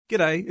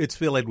G'day, it's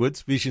Phil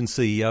Edwards, Vision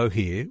CEO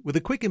here, with a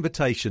quick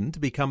invitation to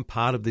become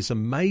part of this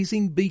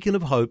amazing beacon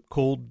of hope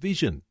called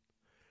Vision.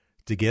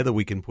 Together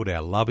we can put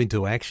our love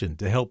into action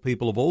to help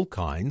people of all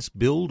kinds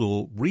build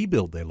or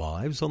rebuild their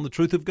lives on the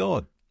truth of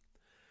God.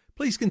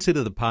 Please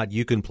consider the part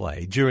you can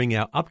play during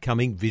our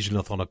upcoming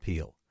Visionathon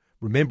appeal,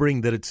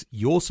 remembering that it's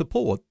your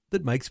support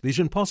that makes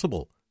Vision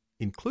possible,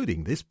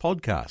 including this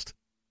podcast.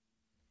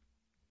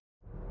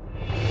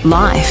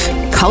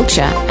 Life,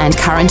 culture and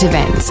current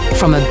events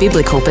from a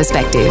biblical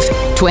perspective.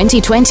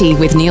 2020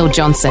 with Neil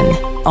Johnson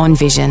on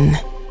Vision.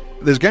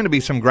 There's going to be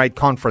some great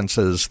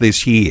conferences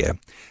this year,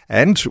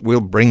 and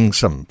we'll bring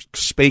some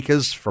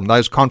speakers from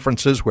those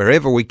conferences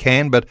wherever we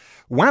can, but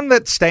one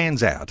that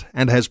stands out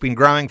and has been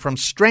growing from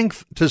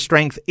strength to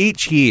strength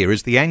each year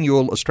is the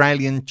annual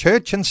Australian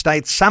Church and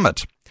State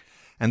Summit.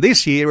 And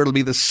this year it'll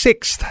be the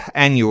 6th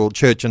annual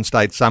Church and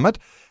State Summit.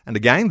 And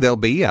again, there'll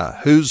be a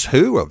who's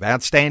who of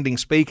outstanding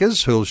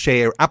speakers who'll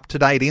share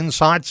up-to-date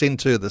insights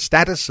into the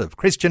status of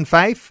Christian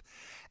faith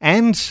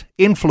and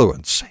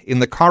influence in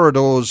the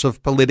corridors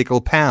of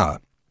political power.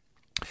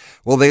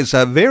 Well, there's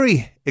a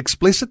very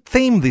explicit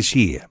theme this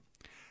year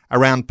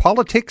around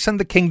politics and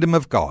the kingdom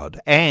of God,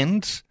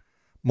 and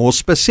more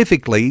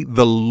specifically,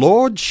 the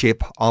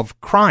lordship of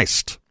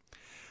Christ.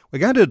 We're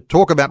going to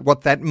talk about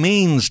what that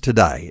means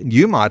today.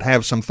 You might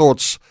have some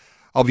thoughts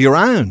of your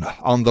own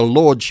on the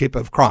lordship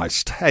of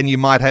Christ, and you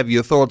might have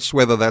your thoughts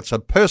whether that's a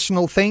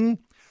personal thing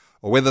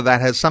or whether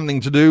that has something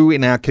to do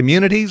in our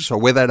communities or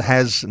whether it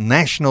has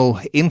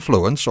national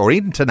influence or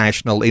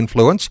international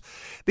influence.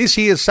 This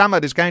year's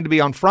summit is going to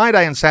be on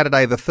Friday and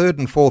Saturday, the 3rd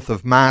and 4th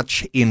of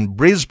March in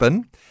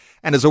Brisbane.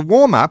 And as a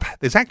warm-up,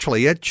 there's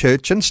actually a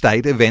church and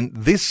state event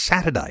this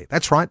Saturday.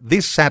 That's right,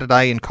 this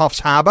Saturday in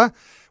Coffs Harbour,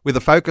 with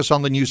a focus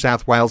on the New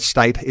South Wales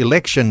state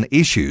election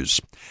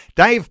issues.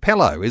 Dave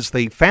Pellowe is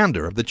the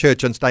founder of the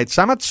Church and State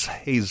Summits.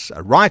 He's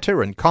a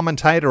writer and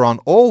commentator on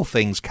all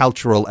things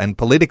cultural and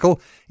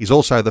political. He's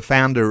also the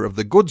founder of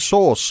the Good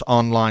Source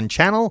online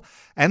channel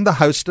and the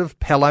host of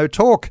Pellowe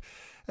Talk.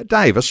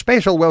 Dave, a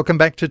special welcome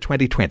back to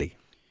 2020.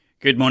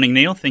 Good morning,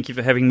 Neil. Thank you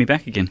for having me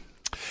back again.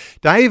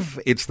 Dave,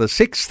 it's the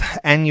 6th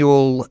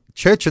annual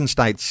Church and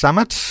State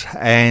Summit,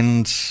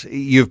 and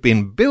you've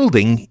been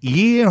building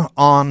year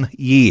on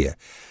year.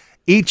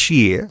 Each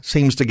year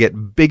seems to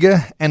get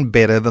bigger and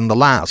better than the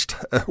last.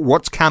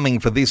 What's coming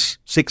for this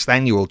 6th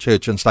annual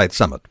Church and State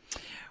Summit?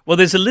 Well,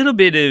 there's a little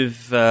bit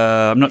of,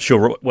 I'm not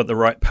sure what the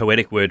right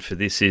poetic word for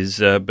this is,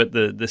 but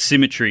the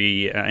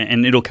symmetry,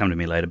 and it'll come to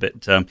me later,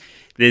 but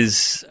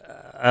there's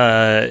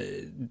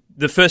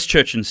the first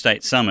Church and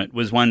State Summit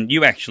was one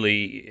you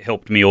actually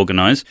helped me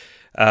organise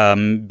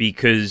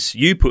because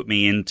you put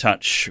me in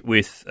touch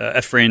with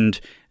a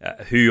friend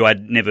who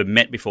I'd never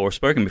met before or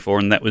spoken before,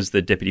 and that was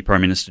the Deputy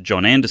Prime Minister,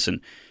 John Anderson.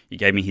 He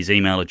gave me his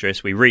email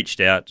address. We reached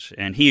out,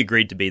 and he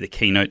agreed to be the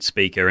keynote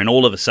speaker, and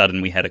all of a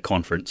sudden we had a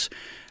conference,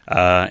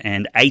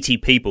 and 80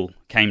 people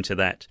came to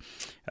that.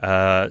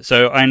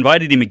 So I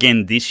invited him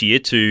again this year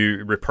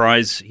to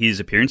reprise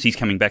his appearance. He's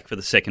coming back for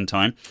the second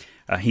time.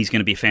 He's going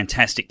to be a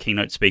fantastic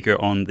keynote speaker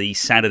on the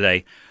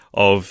Saturday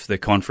of the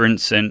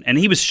conference, and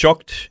he was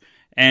shocked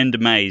and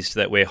amazed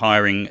that we're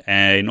hiring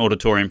an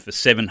auditorium for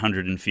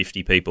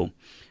 750 people.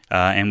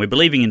 And we're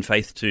believing in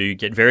faith to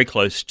get very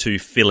close to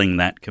filling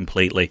that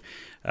completely.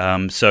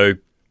 It's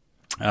going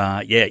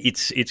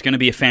to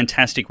be a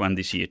fantastic one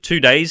this year. 2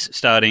 days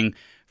starting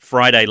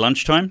Friday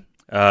lunchtime.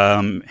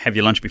 Have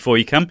your lunch before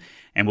you come,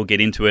 and we'll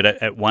get into it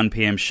at 1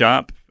 p.m.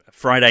 sharp.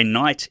 Friday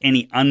night,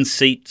 any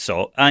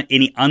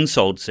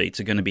unsold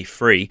seats are going to be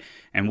free,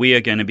 and we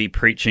are going to be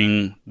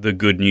preaching the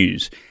good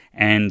news.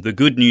 And the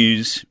good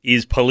news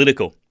is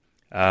political.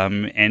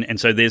 And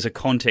so there's a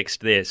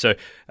context there. So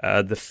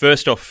the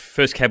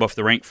first cab off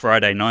the rank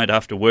Friday night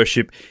after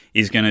worship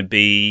is going to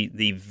be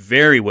the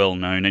very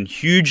well-known and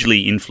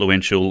hugely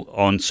influential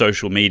on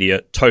social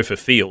media, Topher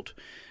Field.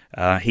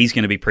 He's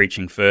going to be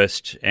preaching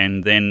first,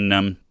 and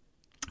then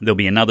there'll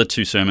be another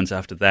 2 sermons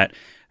after that.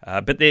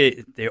 But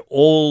they're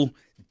all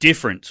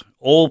different,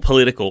 all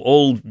political,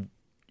 all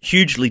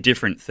hugely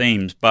different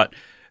themes, but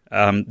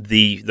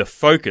the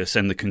focus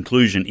and the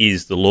conclusion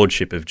is the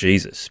lordship of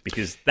Jesus,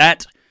 because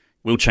that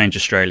will change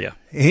Australia.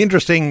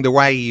 Interesting the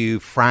way you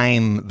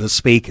frame the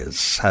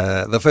speakers,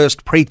 the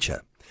first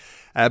preacher.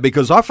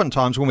 Because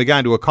oftentimes when we go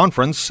into a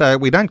conference,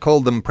 we don't call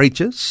them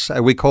preachers,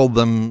 we call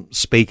them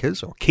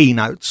speakers or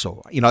keynotes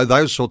or,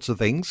 those sorts of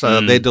things.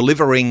 They're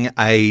delivering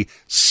a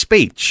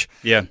speech.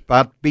 Yeah.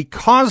 But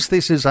because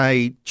this is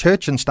a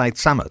Church and State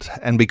Summit,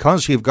 and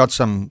because you've got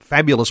some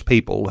fabulous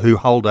people who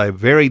hold a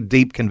very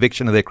deep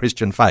conviction of their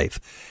Christian faith,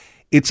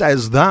 it's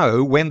as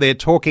though when they're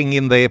talking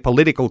in their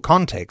political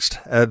context,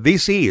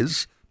 this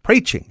is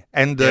preaching.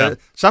 And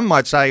some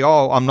might say,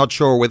 I'm not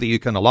sure whether you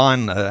can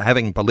align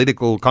having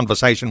political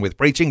conversation with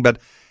preaching, but,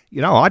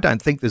 I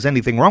don't think there's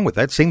anything wrong with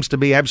that. Seems to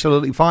be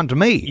absolutely fine to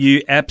me.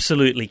 You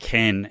absolutely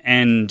can.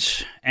 And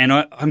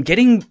I'm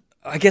getting,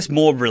 I guess,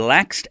 more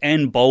relaxed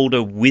and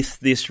bolder with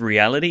this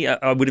reality.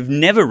 I would have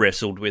never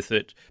wrestled with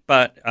it,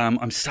 but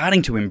I'm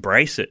starting to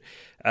embrace it.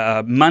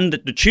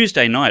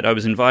 Tuesday night, I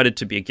was invited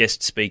to be a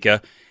guest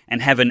speaker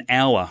and have an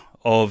hour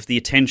of the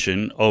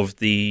attention of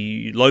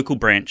the local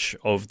branch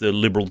of the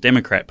Liberal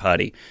Democrat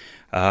Party.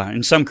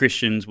 And some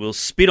Christians will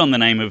spit on the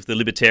name of the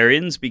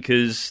Libertarians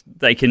because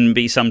they can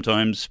be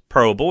sometimes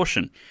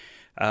pro-abortion.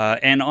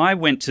 And I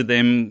went to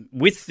them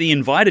with the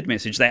invited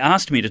message. They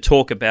asked me to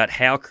talk about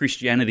how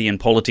Christianity and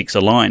politics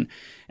align.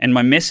 And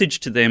my message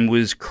to them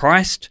was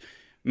Christ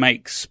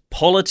makes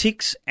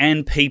politics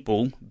and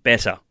people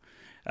better.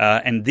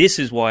 And this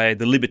is why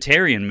the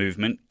libertarian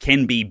movement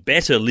can be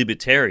better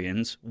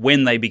libertarians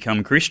when they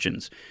become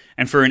Christians.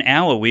 And for an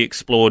hour, we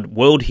explored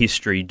world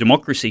history,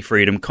 democracy,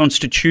 freedom,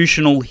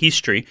 constitutional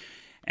history,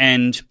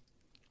 and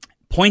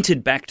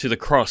pointed back to the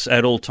cross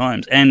at all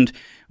times. And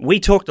we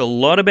talked a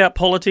lot about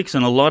politics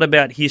and a lot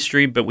about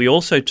history, but we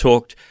also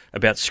talked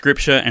about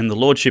Scripture and the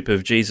Lordship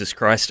of Jesus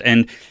Christ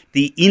and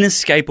the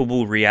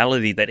inescapable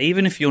reality that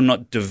even if you're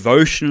not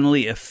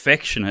devotionally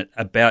affectionate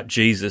about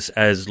Jesus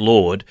as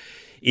Lord,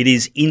 it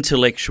is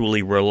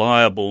intellectually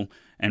reliable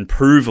and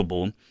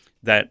provable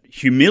that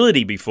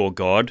humility before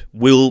God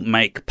will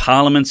make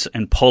parliaments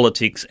and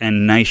politics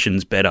and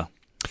nations better.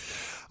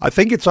 I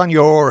think it's on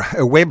your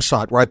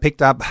website where I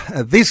picked up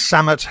this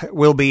summit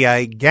will be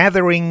a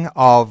gathering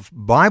of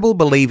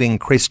Bible-believing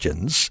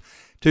Christians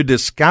to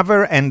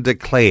discover and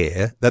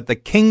declare that the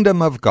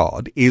kingdom of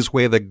God is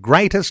where the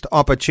greatest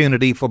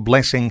opportunity for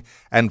blessing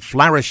and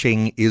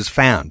flourishing is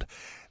found.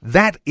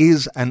 That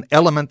is an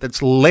element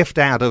that's left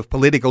out of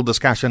political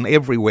discussion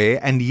everywhere,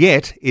 and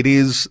yet it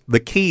is the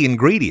key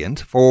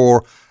ingredient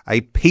for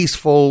a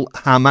peaceful,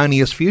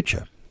 harmonious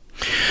future.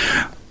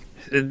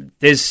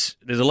 There's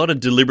a lot of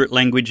deliberate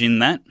language in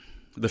that.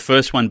 The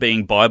first one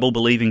being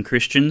Bible-believing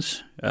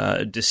Christians,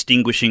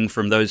 distinguishing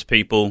from those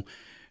people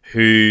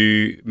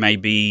who may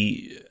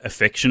be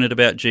affectionate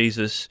about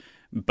Jesus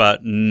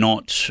but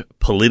not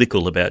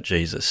political about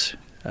Jesus.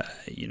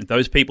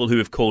 Those people who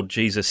have called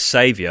Jesus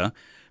Saviour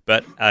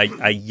but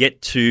are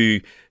yet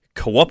to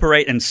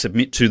cooperate and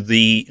submit to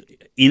the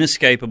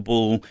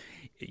inescapable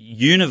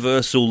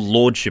universal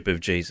lordship of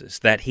Jesus,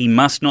 that he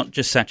must not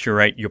just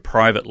saturate your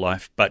private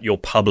life, but your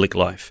public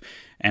life.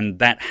 And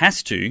that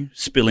has to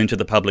spill into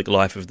the public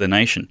life of the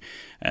nation.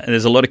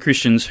 There's a lot of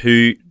Christians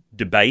who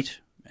debate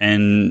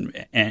and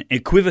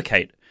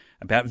equivocate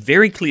about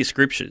very clear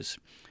scriptures.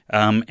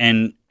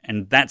 And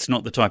that's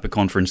not the type of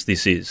conference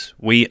this is.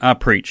 We are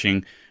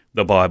preaching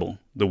the Bible,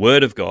 the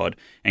Word of God,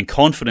 and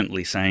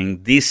confidently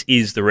saying this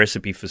is the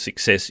recipe for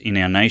success in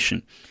our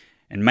nation.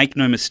 And make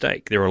no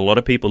mistake, there are a lot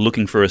of people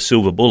looking for a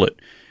silver bullet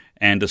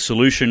and a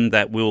solution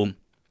that will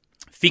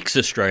fix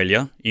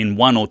Australia in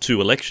 1 or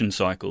 2 election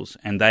cycles,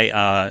 and they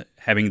are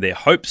having their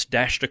hopes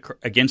dashed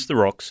against the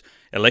rocks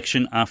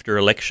election after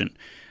election,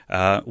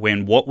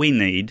 when what we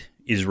need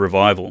is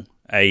revival,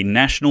 a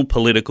national,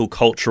 political,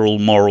 cultural,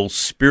 moral,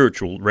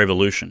 spiritual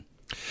revolution.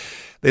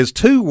 There's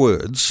 2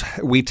 words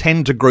we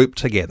tend to group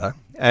together,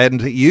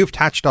 and you've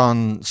touched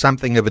on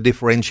something of a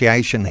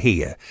differentiation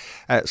here.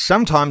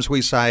 Sometimes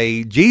we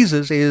say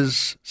Jesus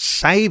is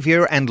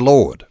Saviour and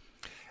Lord,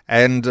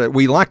 and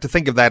we like to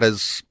think of that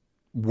as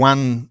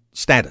one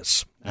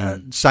status,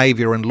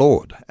 Saviour and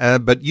Lord.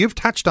 But you've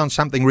touched on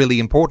something really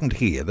important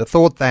here, the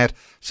thought that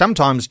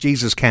sometimes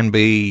Jesus can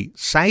be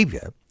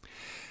Saviour,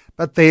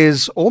 but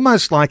there's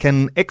almost like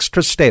an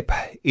extra step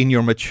in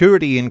your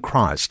maturity in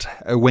Christ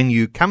when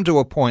you come to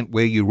a point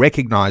where you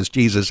recognize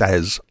Jesus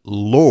as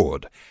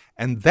Lord.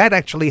 And that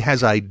actually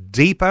has a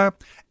deeper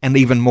and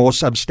even more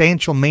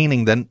substantial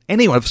meaning than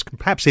any of us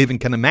perhaps even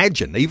can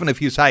imagine. Even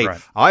if you say,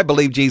 right, I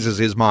believe Jesus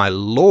is my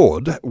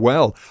Lord,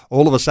 well,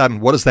 all of a sudden,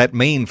 what does that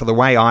mean for the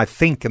way I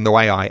think and the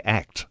way I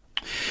act?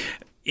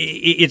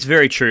 It's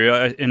very true.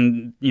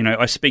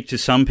 I speak to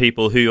some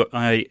people who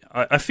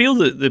I feel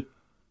that the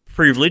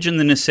privilege and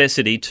the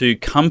necessity to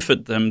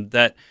comfort them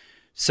that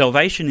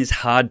salvation is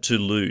hard to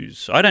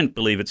lose. I don't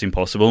believe it's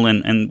impossible,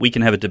 and we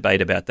can have a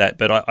debate about that,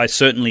 but I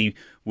certainly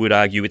would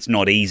argue it's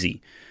not easy.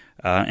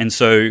 And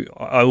so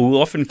I will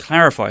often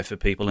clarify for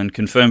people and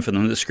confirm for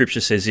them that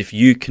Scripture says if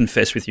you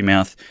confess with your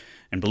mouth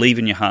and believe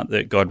in your heart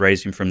that God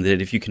raised him from the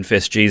dead, if you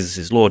confess Jesus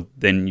is Lord,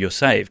 then you're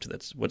saved.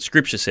 That's what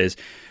Scripture says.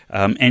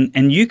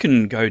 And you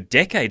can go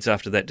decades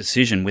after that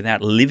decision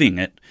without living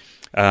it,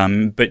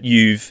 but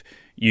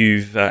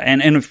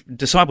and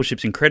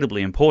discipleship's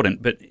incredibly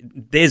important, but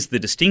there's the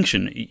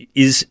distinction.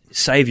 Is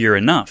Saviour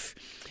enough?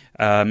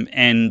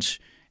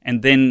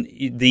 And then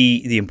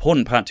the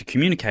important part to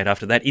communicate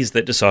after that is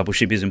that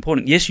discipleship is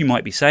important. Yes, you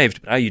might be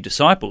saved, but are you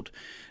discipled?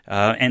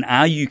 And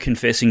are you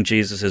confessing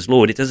Jesus as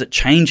Lord? Does it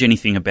change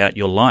anything about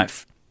your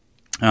life?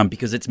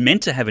 Because it's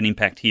meant to have an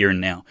impact here and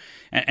now.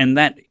 And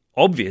that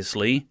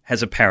obviously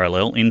has a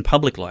parallel in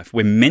public life.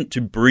 We're meant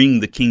to bring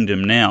the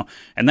kingdom now.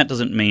 And that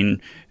doesn't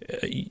mean,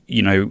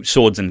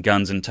 swords and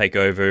guns and take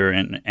over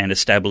and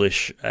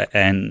establish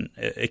an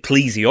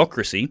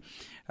ecclesiocracy.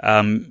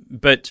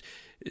 But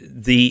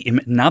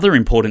another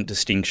important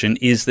distinction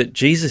is that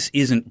Jesus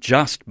isn't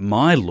just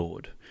my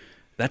Lord.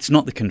 That's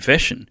not the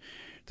confession.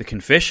 The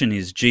confession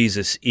is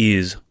Jesus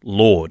is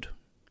Lord.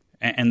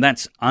 and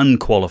that's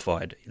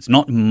unqualified. It's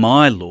not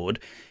my Lord.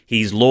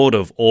 He's Lord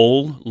of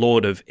all,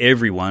 Lord of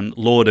everyone,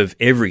 Lord of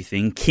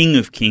everything, King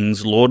of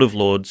kings, Lord of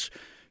lords,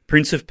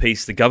 Prince of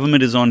Peace. The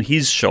government is on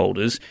his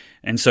shoulders.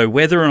 And so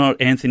whether or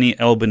not Anthony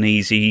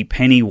Albanese,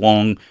 Penny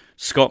Wong,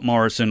 Scott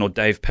Morrison or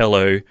Dave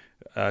Pello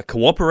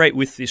cooperate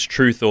with this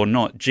truth or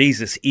not,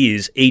 Jesus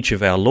is each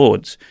of our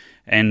lords.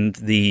 And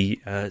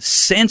the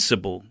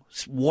sensible,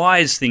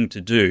 wise thing to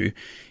do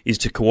is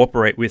to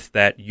cooperate with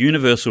that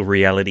universal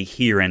reality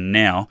here and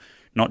now,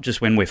 not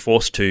just when we're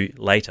forced to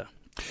later.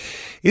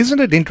 Isn't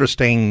it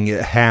interesting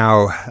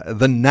how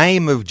the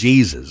name of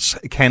Jesus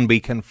can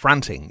be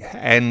confronting,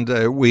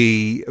 and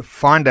we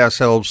find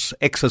ourselves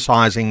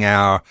exercising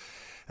our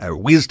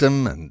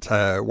wisdom and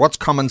what's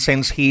common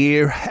sense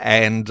here,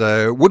 and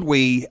would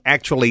we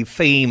actually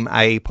theme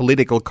a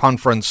political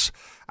conference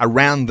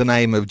around the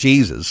name of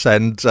Jesus?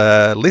 And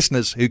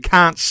listeners who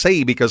can't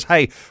see, because,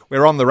 hey,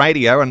 we're on the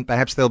radio, and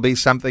perhaps there'll be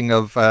something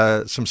of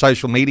some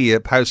social media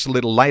posts a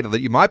little later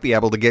that you might be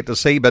able to get to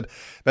see, but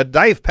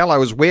Dave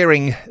Pello is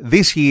wearing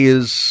this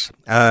year's,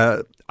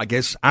 I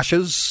guess,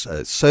 Usher's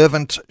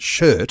servant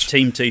shirt.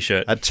 Team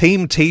T-shirt. A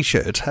team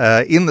T-shirt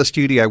in the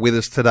studio with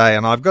us today,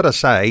 and I've got to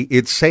say,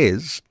 it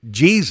says,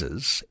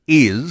 Jesus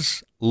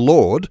is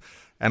Lord.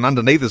 And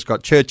underneath it's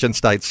got Church and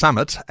State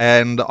Summit,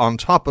 and on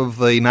top of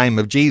the name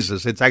of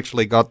Jesus, it's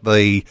actually got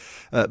the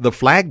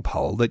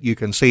flagpole that you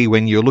can see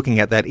when you're looking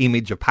at that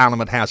image of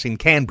Parliament House in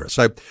Canberra.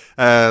 So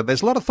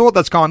there's a lot of thought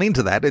that's gone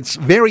into that. It's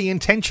very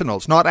intentional.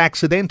 It's not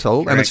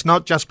accidental, Correct. And it's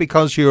not just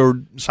because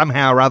you're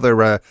somehow or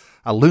other a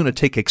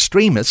lunatic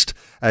extremist.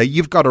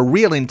 You've got a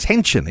real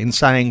intention in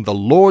saying the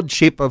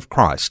Lordship of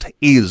Christ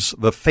is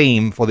the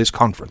theme for this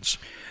conference.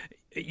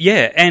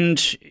 Yeah,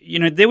 and,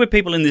 there were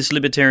people in this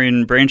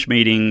Libertarian branch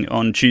meeting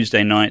on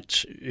Tuesday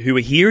night who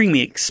were hearing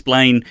me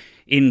explain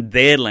in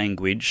their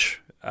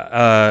language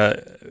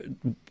why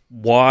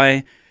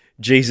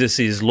Jesus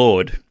is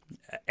Lord,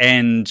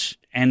 and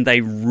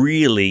they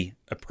really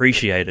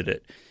appreciated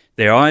it.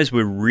 Their eyes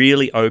were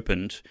really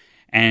opened,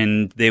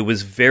 and there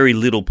was very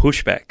little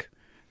pushback.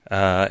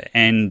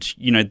 And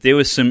there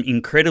were some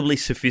incredibly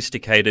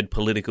sophisticated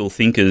political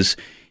thinkers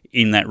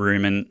in that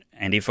room,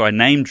 and if I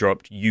name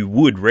dropped, you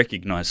would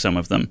recognize some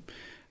of them.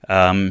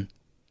 And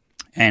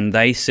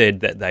they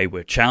said that they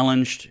were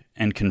challenged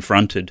and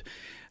confronted,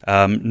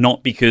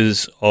 not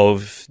because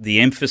of the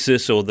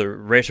emphasis or the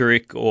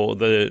rhetoric or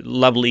the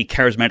lovely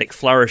charismatic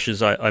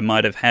flourishes I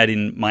might have had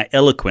in my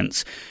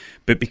eloquence,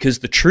 but because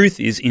the truth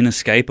is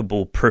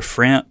inescapable,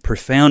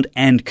 profound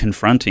and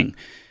confronting,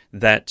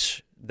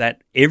 that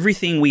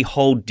everything we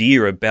hold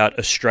dear about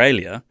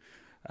Australia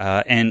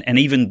and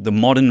even the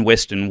modern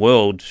Western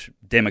world,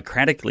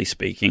 democratically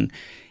speaking,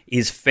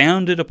 is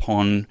founded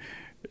upon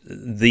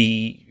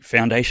the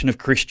foundation of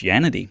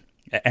Christianity.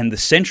 And the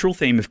central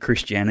theme of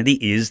Christianity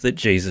is that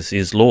Jesus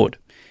is Lord.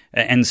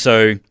 And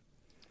so,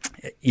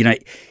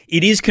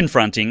 it is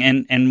confronting.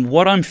 And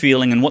what I'm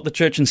feeling and what the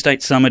Church and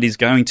State Summit is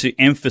going to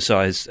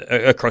emphasize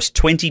across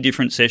 20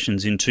 different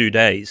sessions in 2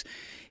 days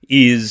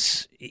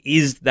is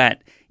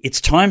that it's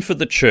time for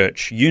the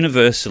church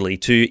universally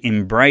to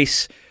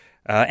embrace,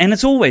 and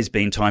it's always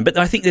been time, but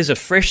I think there's a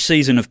fresh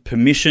season of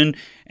permission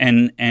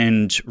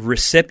and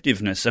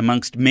receptiveness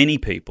amongst many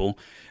people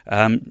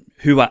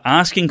who are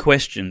asking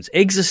questions,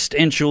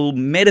 existential,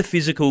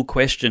 metaphysical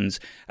questions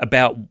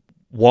about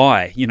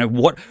why.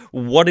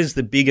 What is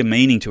the bigger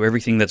meaning to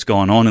everything that's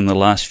gone on in the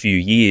last few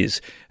years?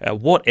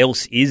 What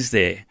else is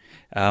there?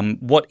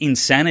 What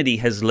insanity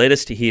has led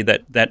us to hear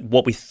that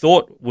what we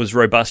thought was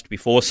robust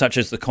before, such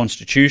as the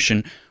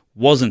Constitution,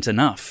 wasn't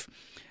enough?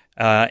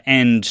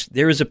 And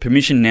there is a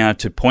permission now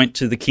to point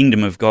to the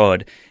kingdom of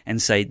God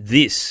and say,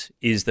 this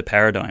is the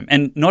paradigm.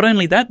 And not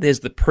only that,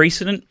 there's the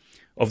precedent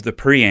of the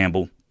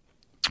preamble.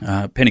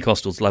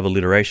 Pentecostals love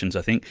alliterations,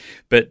 I think.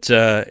 But,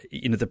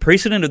 the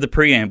precedent of the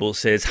preamble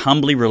says,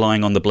 humbly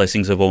relying on the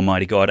blessings of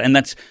Almighty God. And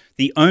that's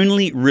the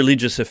only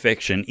religious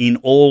affection in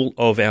all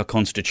of our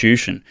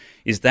Constitution,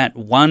 is that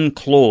one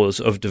clause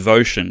of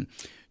devotion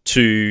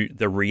to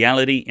the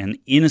reality and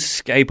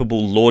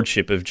inescapable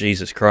lordship of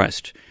Jesus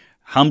Christ.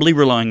 Humbly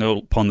relying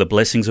upon the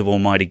blessings of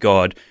Almighty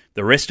God,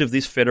 the rest of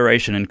this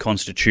federation and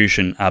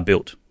Constitution are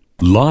built.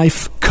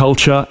 Life,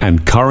 culture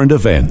and current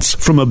events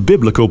from a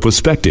biblical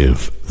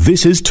perspective.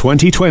 This is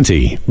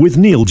 2020 with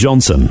Neil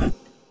Johnson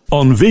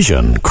on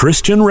Vision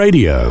Christian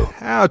Radio.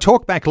 Our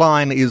talkback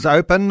line is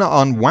open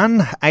on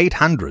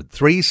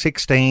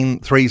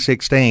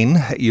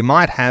 1-800-316-316. You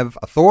might have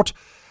a thought,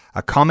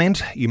 a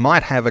comment, you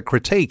might have a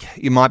critique.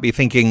 You might be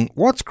thinking,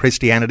 what's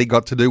Christianity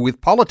got to do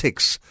with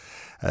politics?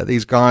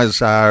 These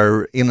guys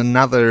are in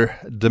another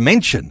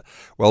dimension.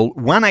 Well,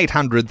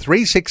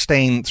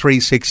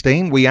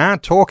 1-800-316-316. We are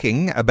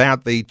talking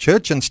about the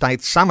Church and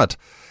State Summit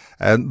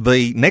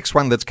The next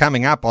one that's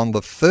coming up on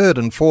the 3rd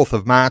and 4th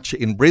of March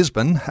in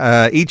Brisbane.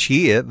 Each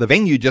year, the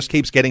venue just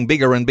keeps getting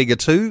bigger and bigger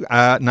too.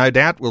 No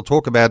doubt we'll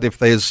talk about if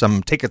there's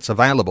some tickets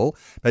available,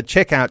 but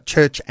check out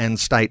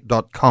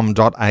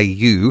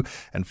churchandstate.com.au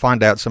and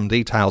find out some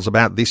details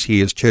about this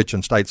year's Church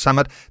and State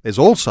Summit. There's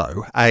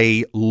also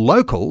a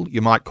local,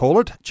 you might call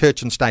it,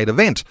 Church and State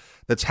event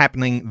that's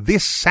happening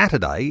this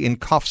Saturday in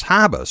Coffs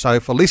Harbour. So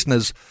for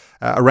listeners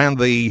around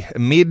the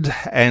mid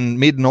and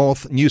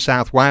mid-north New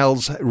South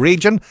Wales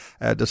region,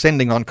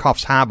 descending on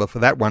Coffs Harbour for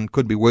that one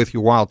could be worth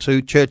your while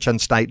too,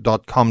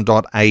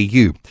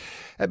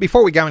 churchandstate.com.au.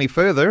 Before we go any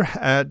further,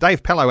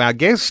 Dave Pellow, our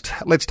guest,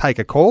 let's take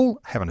a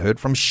call. Haven't heard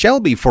from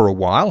Shelby for a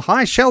while.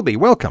 Hi, Shelby,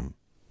 welcome.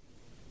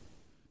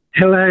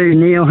 Hello,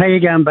 Neil. How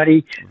you going,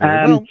 buddy?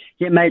 Well.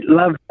 Yeah, mate,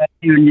 love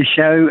you and your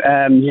show.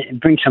 You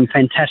bring some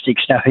fantastic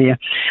stuff here.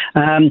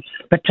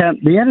 But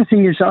the other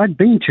thing is I've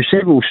been to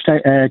several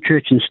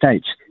church and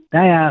states.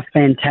 They are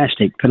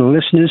fantastic. For the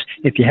listeners,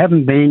 if you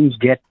haven't been,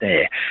 get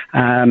there.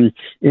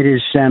 It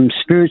is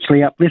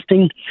spiritually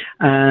uplifting,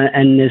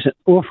 and there's an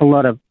awful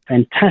lot of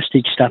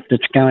fantastic stuff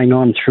that's going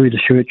on through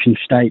the church and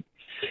state.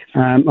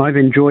 I've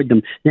enjoyed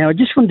them. Now, I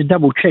just wanted to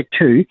double check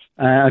too.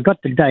 I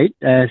got the date,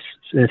 3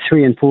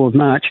 and 4 of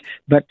March,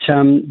 but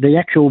the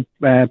actual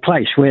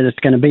place where it's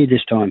going to be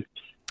this time.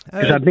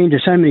 Because I've been to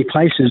so many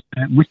places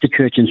with the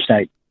church and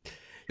state.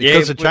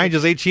 Because it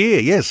changes each year,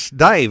 yes.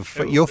 Dave,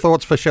 your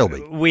thoughts for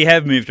Shelby? We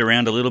have moved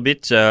around a little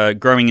bit,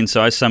 growing in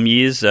size some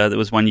years. There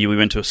was one year we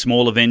went to a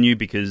smaller venue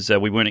because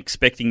we weren't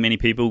expecting many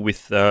people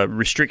with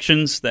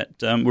restrictions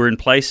that were in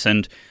place.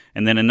 And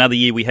then another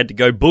year we had to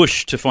go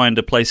bush to find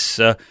a place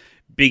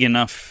big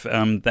enough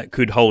that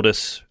could hold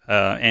us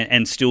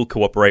and still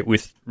cooperate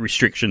with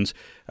restrictions.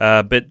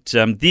 But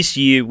this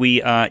year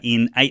we are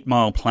in 8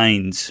 Mile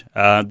Plains.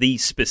 The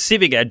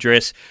specific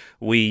address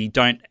we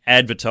don't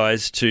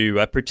advertise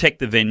to protect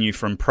the venue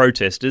from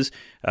protesters,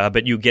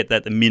 but you'll get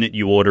that the minute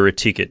you order a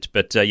ticket.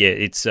 But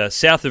it's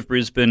south of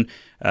Brisbane,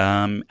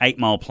 8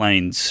 Mile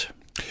Plains.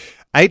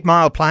 8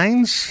 Mile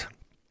Plains.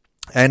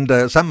 And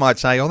some might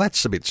say, oh,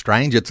 that's a bit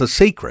strange, it's a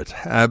secret.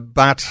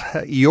 But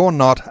you're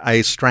not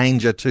a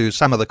stranger to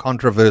some of the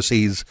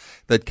controversies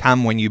that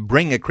come when you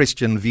bring a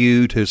Christian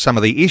view to some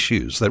of the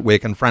issues that we're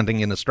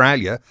confronting in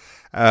Australia.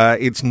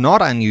 It's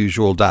not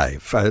unusual,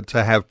 Dave,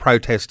 to have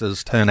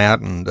protesters turn out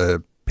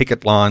and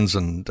picket lines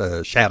and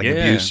shouting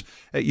abuse.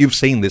 You've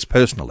seen this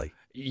personally.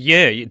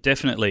 Yeah,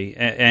 definitely.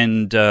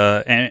 And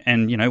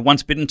you know,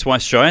 once bitten,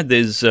 twice shy.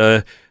 There's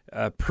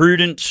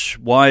prudent,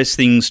 wise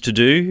things to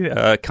do,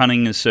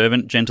 cunning as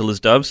servant, gentle as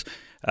doves.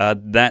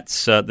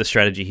 That's the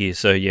strategy here.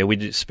 So,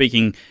 we're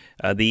speaking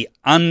the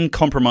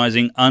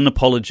uncompromising,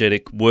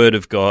 unapologetic Word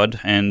of God,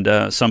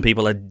 and some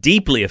people are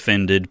deeply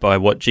offended by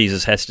what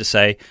Jesus has to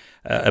say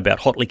about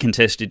hotly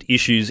contested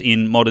issues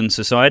in modern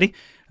society.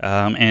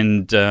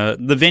 And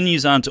the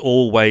venues aren't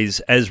always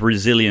as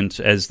resilient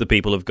as the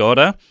people of God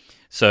are.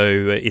 So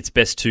it's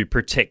best to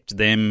protect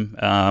them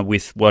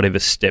with whatever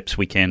steps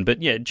we can. But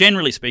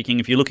generally speaking,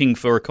 if you're looking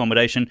for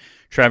accommodation,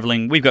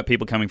 travelling, we've got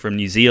people coming from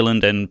New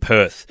Zealand and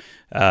Perth.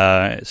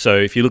 So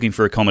if you're looking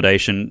for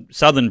accommodation,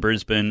 southern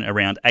Brisbane,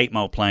 around 8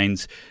 Mile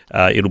Plains,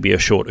 it'll be a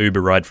short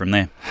Uber ride from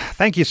there.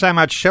 Thank you so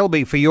much,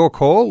 Shelby, for your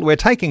call. We're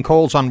taking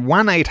calls on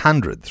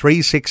 1800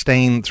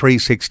 316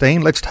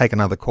 316. Let's take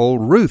another call.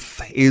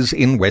 Ruth is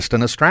in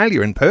Western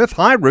Australia, in Perth.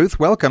 Hi, Ruth.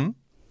 Welcome.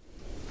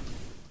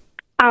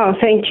 Oh,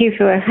 thank you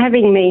for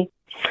having me.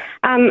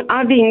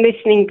 I've been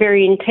listening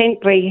very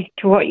intently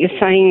to what you're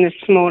saying this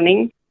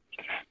morning,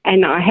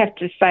 and I have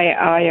to say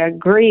I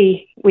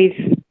agree with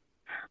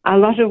a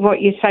lot of what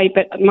you say,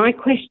 but my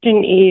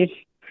question is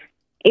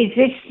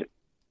this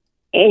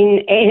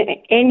in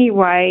any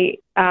way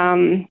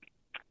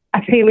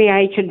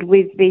affiliated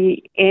with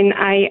the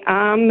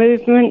NAR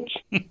movement?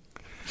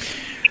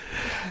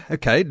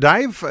 Okay,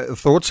 Dave,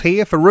 thoughts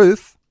here for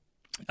Ruth?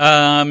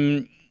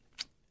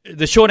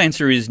 The short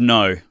answer is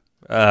no.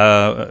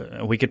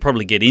 We could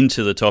probably get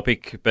into the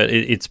topic, but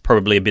it's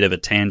probably a bit of a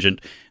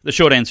tangent. The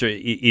short answer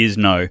is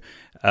no.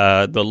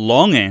 The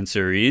long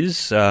answer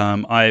is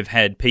I've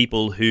had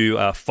people who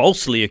are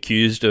falsely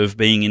accused of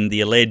being in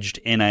the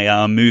alleged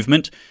NAR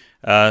movement,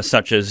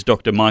 such as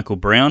Dr. Michael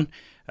Brown.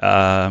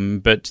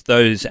 But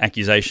those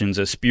accusations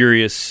are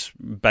spurious,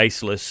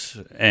 baseless,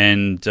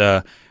 and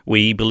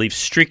we believe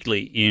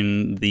strictly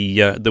in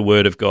the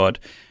Word of God.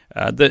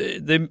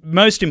 The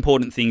most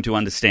important thing to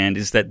understand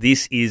is that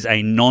this is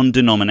a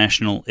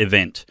non-denominational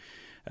event.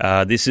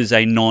 This is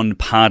a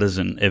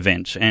non-partisan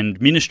event and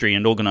ministry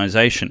and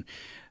organisation.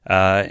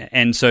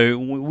 And so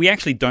we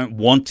actually don't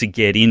want to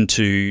get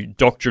into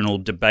doctrinal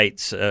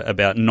debates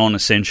about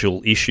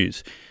non-essential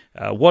issues.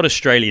 What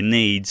Australia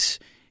needs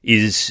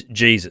is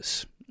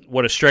Jesus.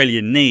 What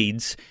Australia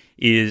needs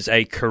is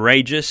a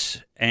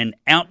courageous and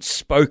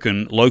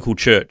outspoken local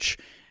church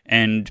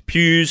and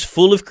pews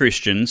full of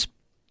Christians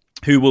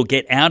who will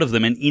get out of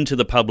them and into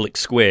the public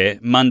square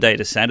Monday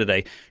to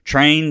Saturday,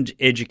 trained,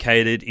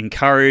 educated,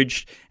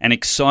 encouraged, and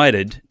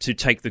excited to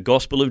take the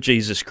gospel of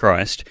Jesus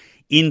Christ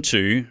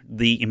into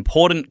the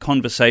important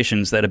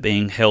conversations that are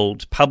being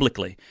held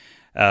publicly.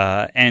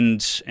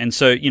 And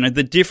so,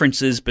 the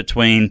differences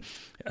between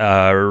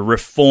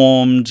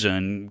Reformed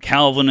and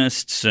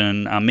Calvinists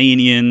and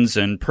Armenians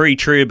and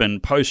pre-trib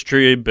and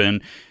post-trib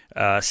and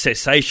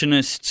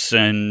cessationists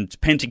and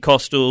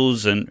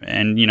Pentecostals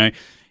and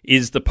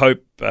is the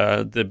Pope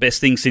the best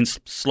thing since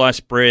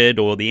sliced bread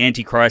or the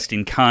Antichrist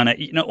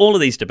incarnate? All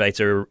of these debates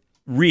are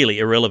really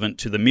irrelevant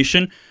to the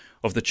mission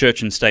of the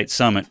Church and State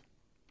Summit,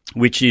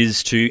 which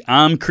is to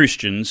arm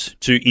Christians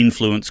to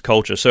influence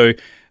culture. So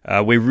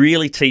we're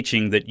really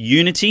teaching that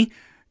unity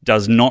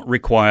does not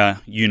require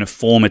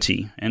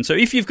uniformity. And so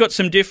if you've got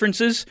some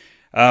differences,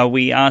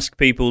 we ask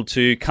people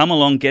to come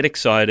along, get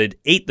excited,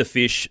 eat the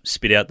fish,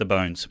 spit out the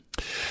bones.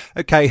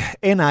 Okay,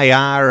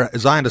 NAR,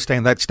 as I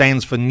understand that,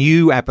 stands for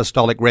New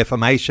Apostolic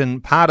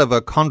Reformation, part of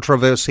a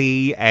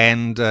controversy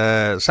and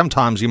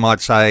sometimes you might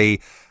say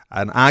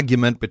an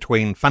argument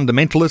between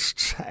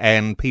fundamentalists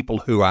and people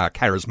who are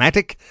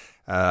charismatic.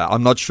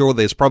 I'm not sure.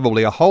 There's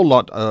probably a whole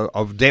lot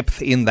of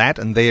depth in that,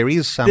 and there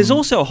is some... There's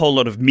also a whole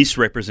lot of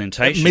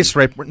misrepresentation.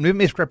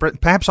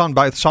 Perhaps on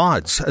both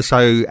sides.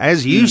 So,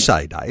 as you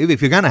say, Dave,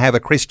 if you're going to have a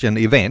Christian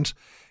event,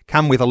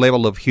 come with a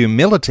level of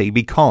humility,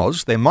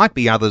 because there might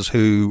be others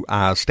who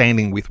are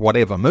standing with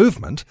whatever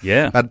movement.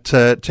 Yeah. But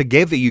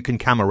together you can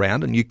come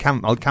around, and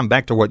I'll come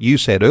back to what you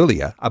said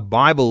earlier, a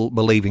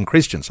Bible-believing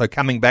Christian. So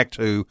coming back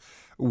to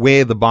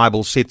where the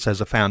Bible sits as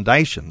a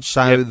foundation,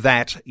 so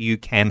that you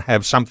can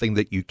have something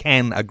that you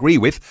can agree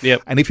with.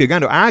 Yep. And if you're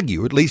going to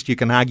argue, at least you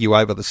can argue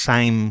over the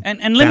same and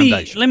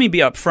foundation. let me be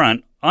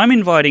upfront. I'm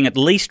inviting at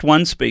least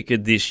one speaker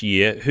this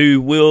year who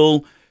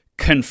will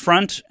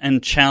confront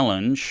and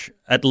challenge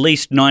at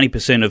least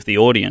 90% of the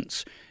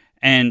audience,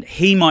 and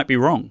he might be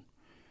wrong.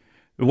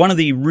 One of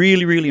the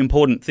really, really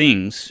important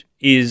things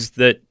is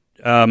that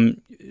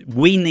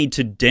we need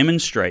to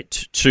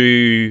demonstrate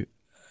to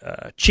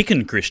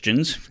chicken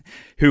Christians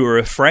who are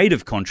afraid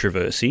of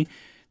controversy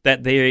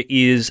that there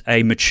is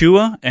a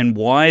mature and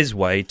wise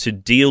way to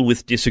deal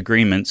with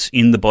disagreements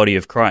in the body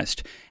of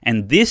Christ.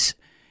 And this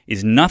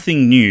is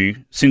nothing new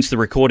since the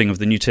recording of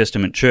the New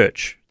Testament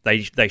church.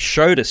 They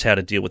showed us how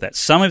to deal with that.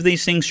 Some of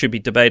these things should be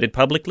debated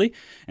publicly,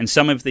 and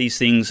some of these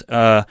things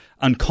are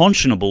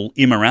unconscionable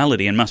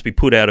immorality and must be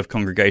put out of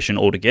congregation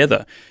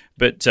altogether.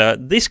 But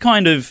this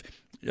kind of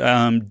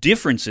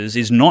differences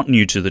is not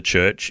new to the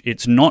church.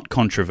 It's not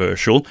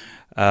controversial,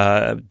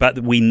 but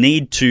we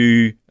need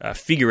to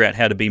figure out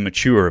how to be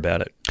mature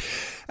about it.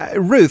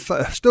 Ruth,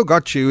 still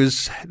got you.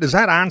 Does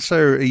that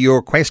answer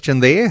your question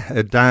there?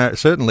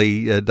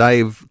 Certainly,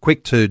 Dave,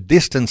 quick to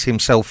distance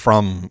himself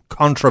from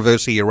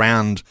controversy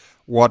around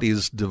what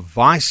is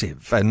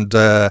divisive. And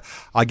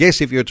I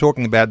guess if you're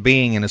talking about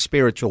being in a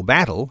spiritual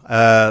battle,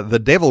 the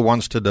devil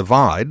wants to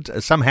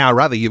divide. Somehow or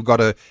other, you've got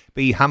to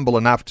be humble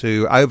enough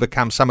to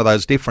overcome some of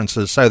those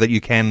differences so that you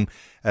can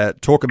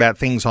talk about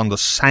things on the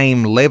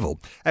same level.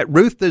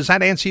 Ruth, does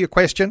that answer your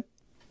question?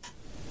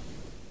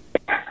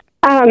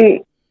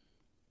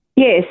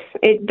 Yes,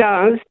 it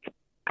does.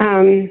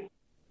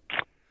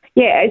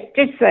 It's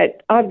just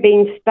that I've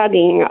been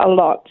studying a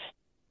lot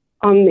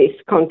on this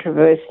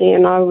controversy,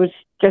 and I was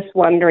just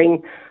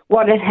wondering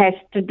what it has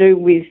to do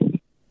with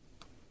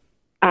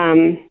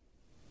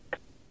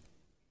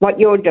what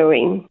you're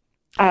doing.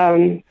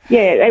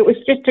 It was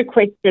just a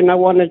question I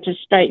wanted to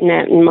straighten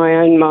out in my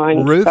own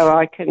mind. Ruth, so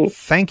I can...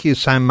 thank you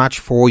so much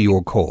for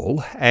your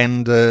call,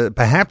 and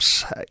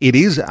perhaps it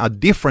is a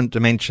different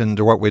dimension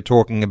to what we're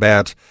talking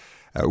about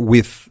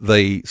with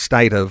the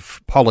state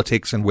of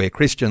politics and where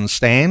Christians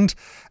stand.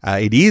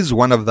 It is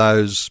one of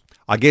those,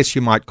 I guess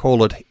you might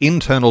call it,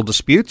 internal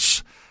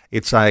disputes.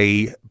 It's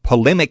a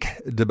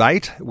polemic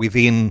debate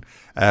within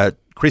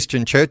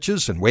Christian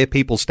churches and where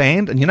people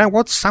stand. And you know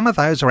what? Some of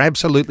those are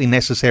absolutely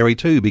necessary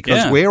too,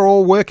 because we're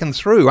all working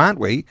through, aren't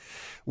we?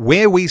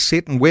 Where we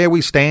sit and where we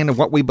stand and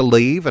what we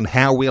believe and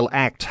how we'll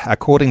act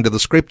according to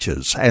the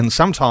scriptures. And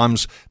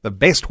sometimes the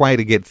best way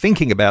to get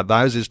thinking about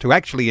those is to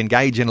actually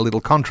engage in a little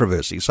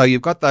controversy. So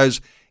you've got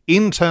those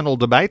internal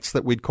debates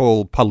that we'd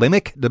call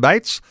polemic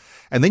debates,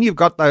 and then you've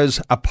got those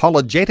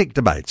apologetic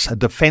debates, a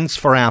defense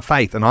for our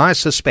faith. And I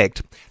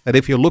suspect that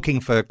if you're looking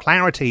for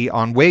clarity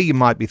on where you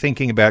might be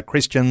thinking about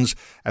Christians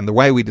and the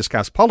way we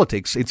discuss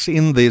politics, it's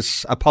in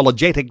this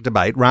apologetic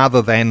debate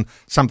rather than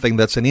something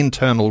that's an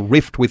internal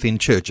rift within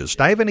churches.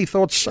 Dave, any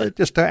thoughts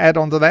just to add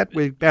on to that?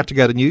 We're about to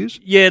go to news.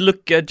 Yeah,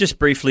 look, just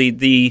briefly,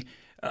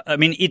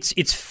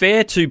 it's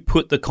fair to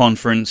put the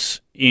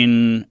conference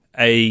in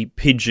a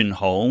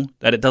pigeonhole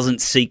that it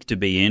doesn't seek to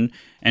be in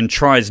and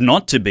tries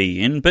not to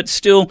be in, but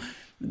still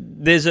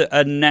there's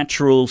a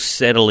natural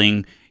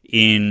settling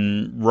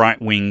in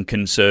right-wing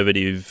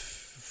conservative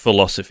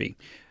philosophy.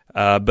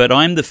 But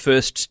I'm the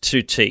first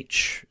to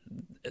teach,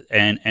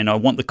 and I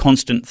want the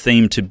constant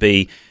theme to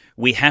be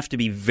we have to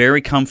be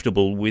very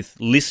comfortable with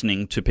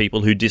listening to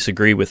people who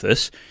disagree with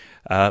us,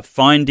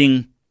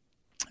 finding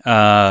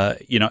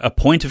a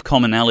point of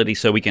commonality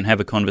so we can have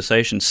a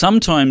conversation.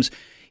 Sometimes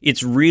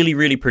it's really,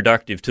 really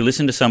productive to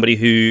listen to somebody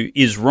who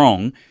is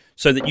wrong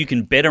so that you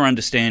can better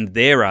understand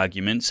their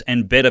arguments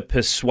and better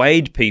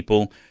persuade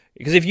people.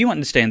 Because if you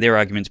understand their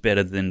arguments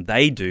better than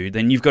they do,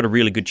 then you've got a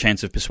really good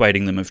chance of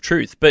persuading them of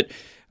truth. But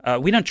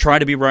we don't try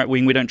to be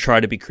right-wing. We don't try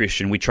to be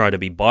Christian. We try to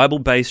be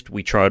Bible-based.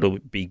 We try to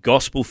be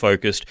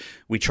gospel-focused.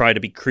 We try to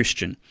be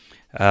Christian.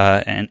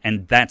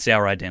 And that's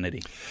our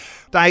identity.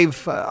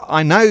 Dave,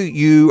 I know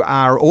you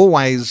are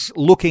always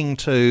looking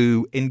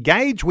to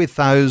engage with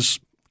those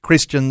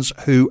Christians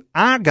who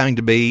are going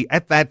to be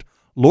at that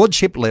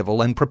lordship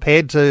level and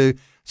prepared to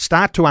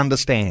start to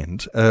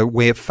understand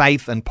where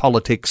faith and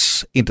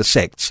politics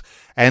intersects.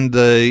 And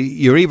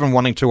you're even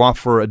wanting to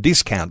offer a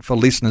discount for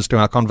listeners to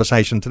our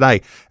conversation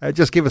today.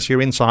 Just give us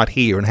your insight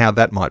here and how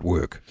that might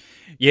work.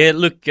 Yeah,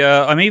 look,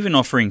 I'm even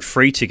offering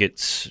free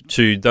tickets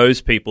to those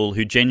people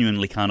who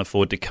genuinely can't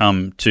afford to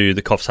come to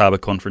the Coffs Harbour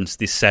Conference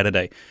this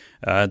Saturday.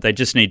 They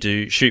just need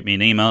to shoot me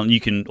an email,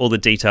 and all the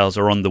details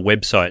are on the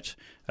website.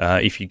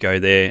 If you go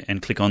there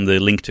and click on the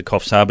link to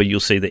Coffs Harbour, you'll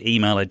see the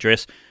email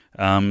address.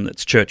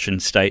 That's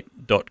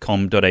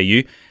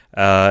churchandstate.com.au.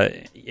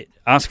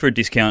 Ask for a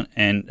discount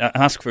and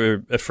ask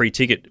for a free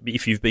ticket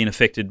if you've been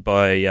affected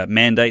by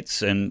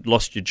mandates and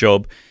lost your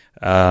job.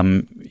 So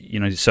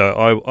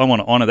I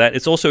want to honour that.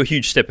 It's also a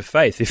huge step of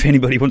faith. If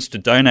anybody wants to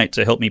donate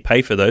to help me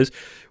pay for those,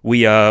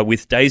 we are,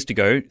 with days to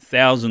go,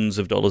 thousands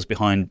of dollars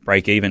behind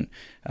break even.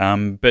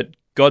 But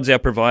God's our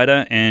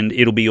provider, and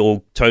it'll be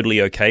all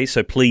totally okay.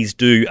 So please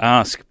do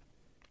ask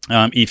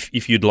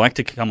if you'd like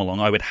to come along.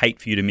 I would hate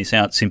for you to miss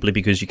out simply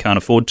because you can't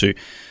afford to.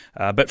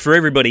 But for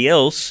everybody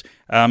else,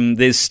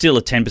 there's still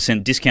a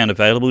 10% discount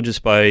available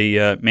just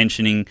by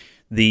mentioning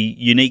the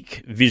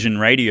unique Vision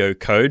Radio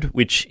code,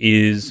 which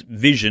is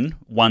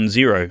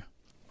Vision10.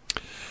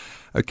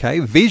 Okay,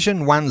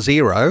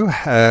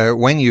 Vision10,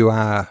 when you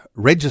are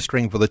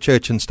registering for the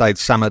Church and State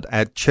Summit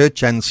at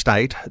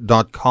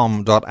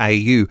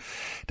churchandstate.com.au.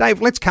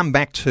 Dave, let's come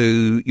back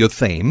to your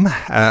theme.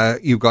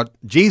 You've got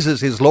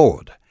Jesus is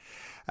Lord.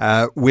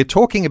 We're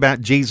talking about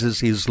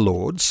Jesus is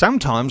Lord.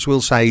 Sometimes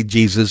we'll say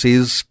Jesus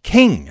is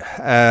King.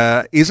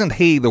 Isn't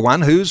he the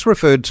one who's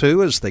referred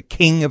to as the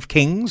King of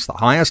Kings, the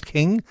highest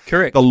King?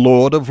 Correct. The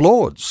Lord of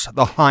Lords,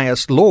 the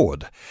highest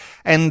Lord.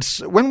 And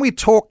when we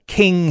talk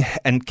king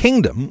and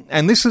kingdom,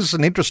 and this is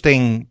an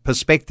interesting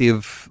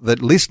perspective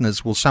that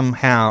listeners will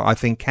somehow, I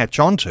think, catch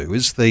on to,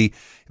 is the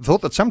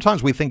thought that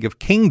sometimes we think of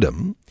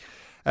kingdom,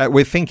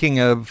 we're thinking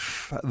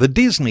of the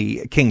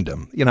Disney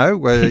kingdom,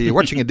 where you're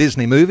watching a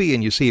Disney movie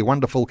and you see a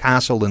wonderful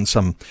castle and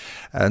some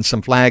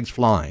flags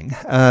flying.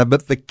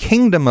 But the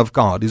kingdom of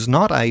God is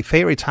not a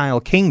fairy tale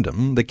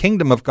kingdom. The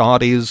kingdom of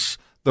God is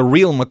the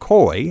real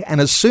McCoy.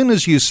 And as soon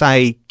as you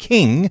say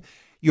king,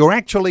 you're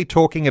actually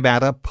talking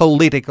about a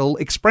political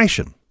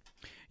expression.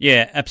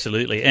 Yeah,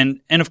 absolutely.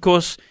 And of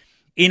course,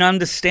 in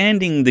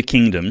understanding the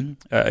kingdom,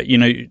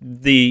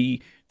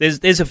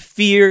 There's a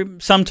fear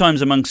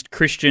sometimes amongst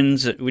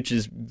Christians, which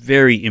is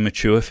very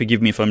immature,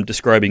 forgive me if I'm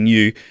describing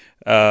you,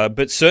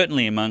 but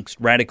certainly amongst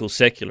radical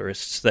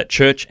secularists, that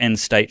church and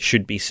state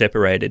should be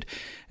separated.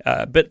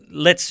 But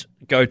let's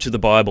go to the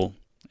Bible.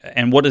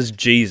 And what does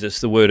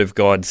Jesus, the Word of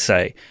God,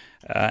 say?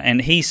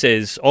 And he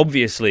says,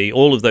 obviously,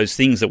 all of those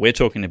things that we're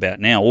talking about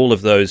now, all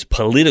of those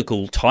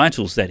political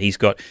titles that he's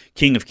got,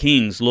 King of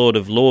Kings, Lord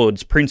of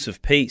Lords, Prince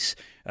of Peace,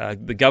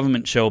 the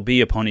government shall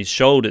be upon his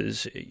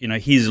shoulders,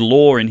 his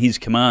law and his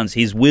commands,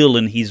 his will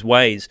and his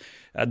ways.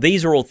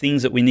 These are all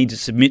things that we need to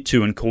submit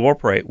to and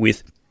cooperate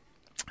with.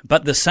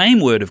 But the same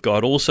Word of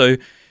God also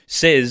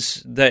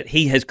says that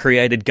he has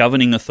created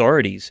governing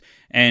authorities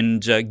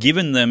and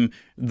given them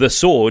the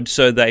sword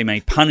so they may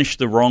punish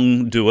the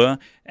wrongdoer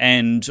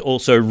and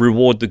also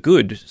reward the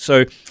good.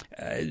 So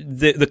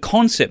the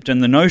concept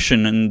and the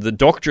notion and the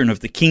doctrine of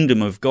the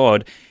kingdom of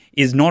God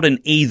is not an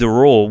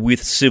either-or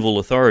with civil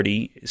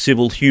authority,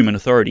 civil human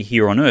authority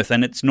here on earth.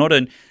 And it's not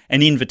an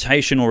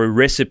invitation or a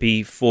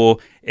recipe for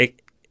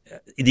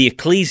the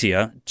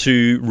ecclesia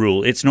to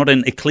rule. It's not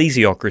an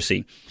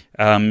ecclesiocracy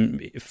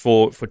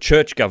for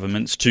church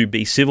governments to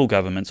be civil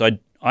governments.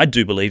 I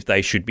do believe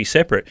they should be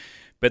separate.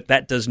 But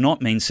that does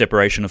not mean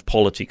separation of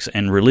politics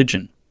and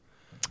religion.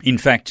 In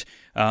fact,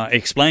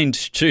 explained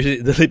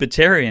to the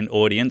libertarian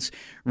audience,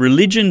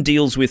 religion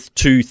deals with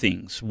two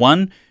things.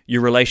 One,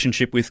 your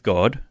relationship with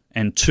God,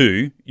 and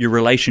two, your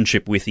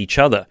relationship with each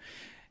other.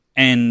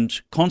 And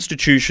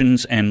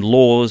constitutions and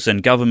laws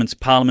and governments,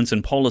 parliaments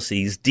and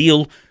policies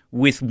deal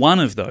with one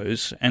of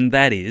those, and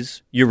that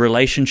is your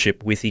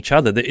relationship with each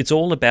other. It's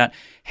all about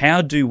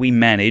how do we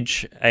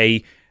manage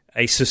a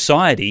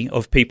society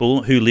of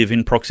people who live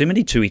in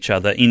proximity to each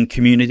other in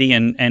community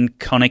and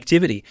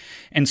connectivity.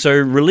 And so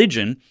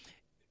religion,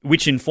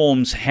 which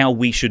informs how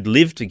we should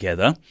live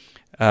together,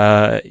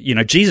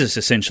 Jesus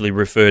essentially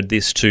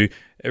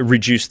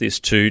reduced this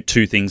to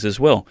two things as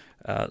well.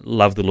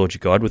 Love the Lord your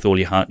God with all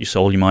your heart, your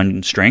soul, your mind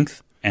and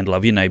strength, and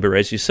love your neighbour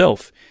as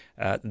yourself.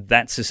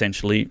 That's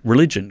essentially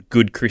religion,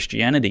 good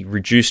Christianity,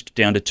 reduced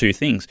down to two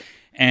things.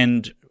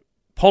 And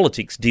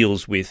politics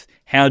deals with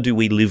how do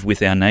we live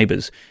with our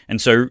neighbours. And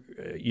so,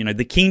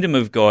 the kingdom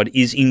of God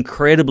is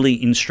incredibly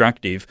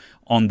instructive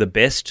on the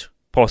best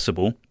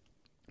possible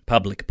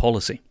public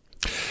policy.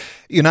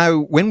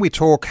 When we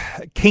talk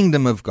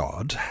kingdom of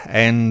God,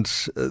 and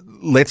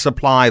let's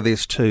apply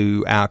this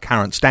to our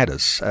current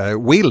status,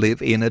 we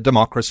live in a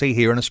democracy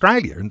here in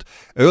Australia. And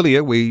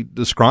earlier we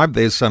described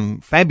there's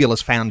some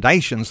fabulous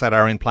foundations that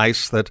are in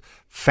place that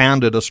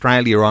founded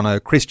Australia on a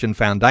Christian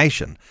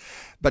foundation.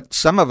 But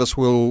some of us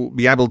will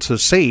be able to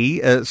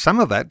see some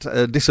of that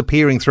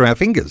disappearing through our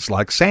fingers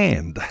like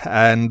sand.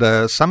 And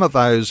some of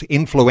those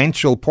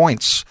influential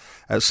points,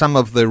 some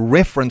of the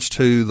reference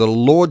to the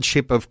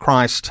lordship of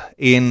Christ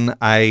in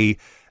a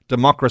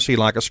democracy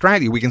like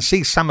Australia, we can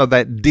see some of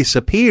that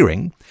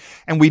disappearing.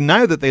 And we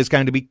know that there's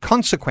going to be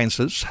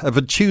consequences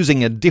of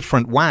choosing a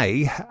different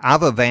way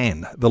other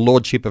than the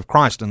lordship of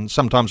Christ. And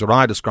sometimes what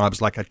I describe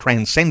as like a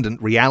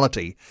transcendent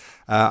reality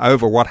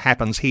over what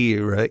happens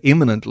here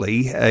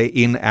imminently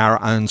in our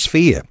own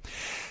sphere.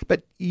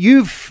 But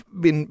you've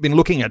been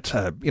looking at,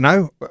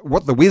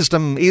 what the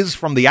wisdom is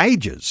from the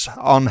ages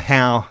on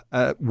how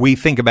we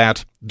think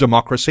about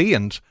democracy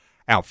and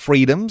our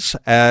freedoms.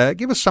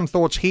 Give us some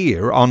thoughts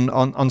here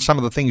on some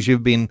of the things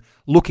you've been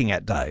looking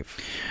at, Dave.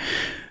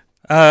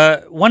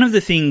 One of the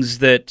things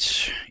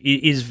that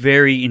is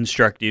very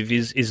instructive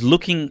is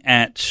looking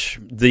at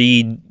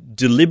the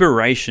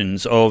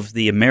deliberations of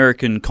the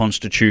American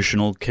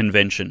Constitutional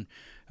Convention,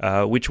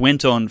 which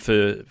went on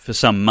for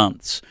some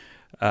months,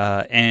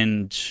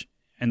 and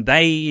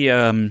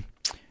they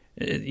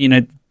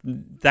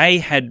they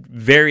had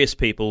various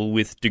people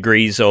with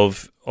degrees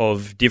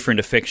of different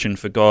affection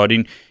for God,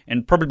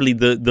 and probably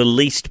the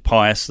least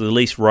pious, the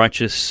least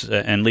righteous,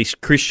 and least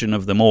Christian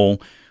of them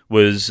all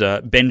was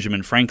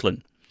Benjamin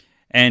Franklin,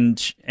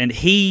 and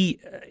he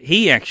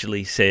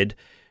actually said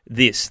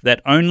this,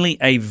 that only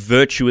a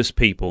virtuous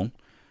people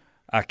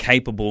are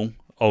capable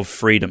of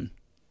freedom.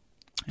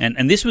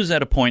 And this was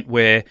at a point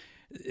where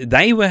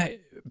they were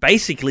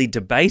basically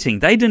debating.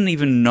 They didn't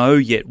even know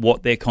yet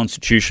what their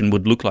constitution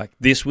would look like.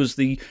 This was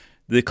the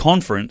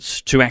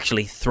conference to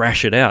actually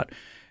thrash it out.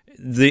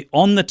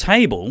 On the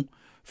table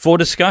for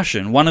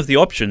discussion, one of the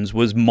options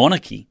was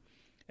monarchy.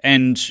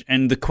 And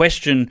the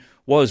question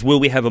was, will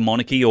we have a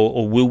monarchy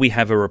or will we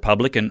have a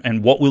republic?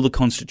 And what will the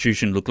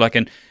Constitution look like?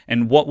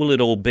 And what will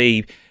it all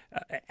be?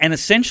 And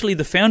essentially,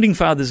 the Founding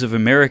Fathers of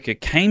America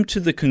came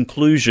to the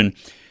conclusion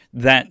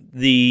that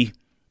the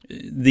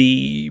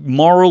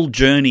moral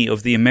journey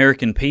of the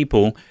American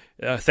people,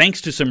 thanks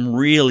to some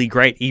really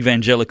great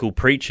evangelical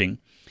preaching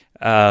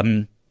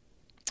and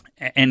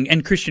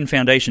Christian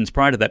foundations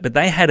prior to that, but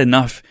they had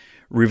enough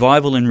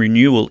revival and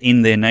renewal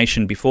in their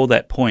nation before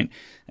that point.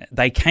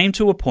 They came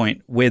to a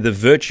point where the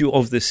virtue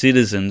of the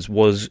citizens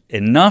was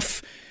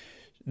enough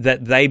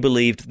that they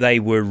believed they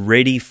were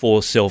ready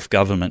for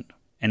self-government.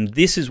 And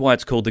this is why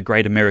it's called the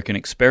Great American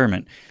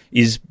Experiment,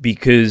 is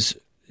because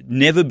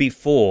never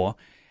before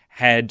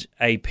had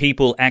a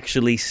people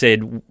actually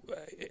said,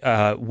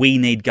 we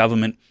need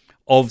government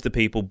of the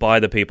people, by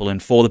the people,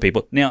 and for the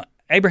people. Now,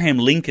 Abraham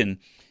Lincoln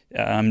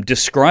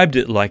described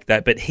it like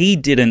that, but he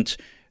didn't.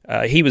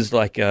 He was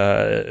like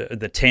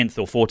the 10th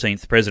or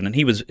 14th president.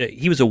 He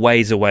was a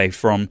ways away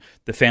from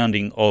the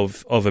founding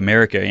of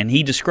America, and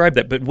he described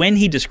that. But when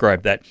he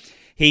described that,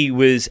 he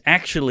was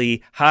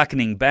actually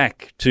hearkening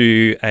back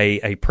to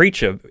a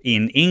preacher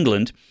in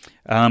England,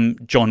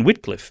 John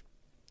Wycliffe.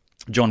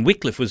 John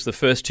Wycliffe was the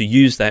first to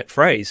use that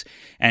phrase.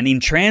 And in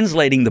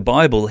translating the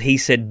Bible, he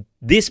said,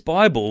 this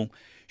Bible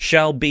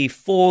shall be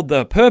for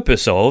the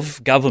purpose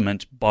of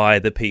government by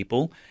the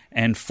people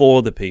and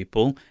for the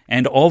people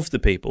and of the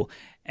people.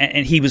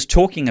 And he was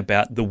talking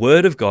about the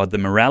Word of God, the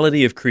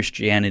morality of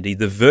Christianity,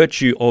 the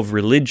virtue of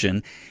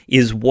religion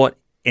is what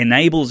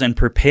enables and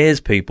prepares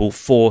people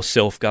for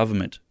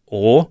self-government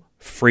or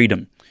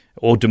freedom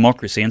or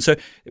democracy. And so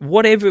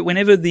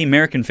whenever the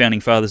American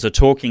Founding Fathers are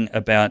talking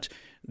about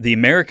the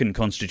American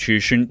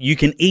Constitution, you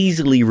can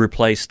easily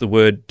replace the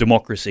word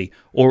democracy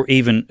or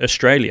even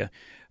Australia.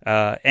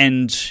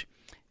 And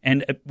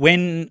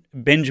when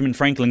Benjamin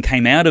Franklin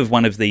came out of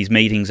one of these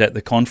meetings at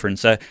the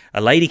conference, a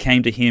lady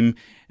came to him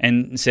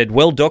and said,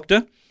 well,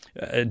 doctor,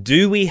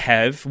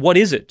 what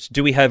is it?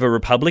 Do we have a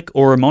republic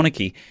or a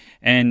monarchy?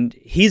 And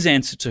his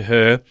answer to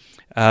her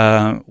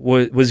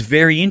was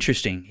very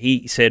interesting.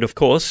 He said, of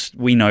course,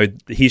 we know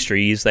the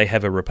history is they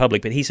have a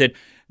republic, but he said,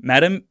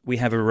 madam, we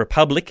have a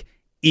republic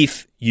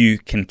if you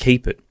can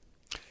keep it.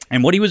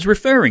 And what he was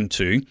referring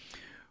to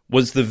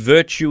was the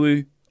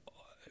virtue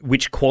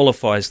which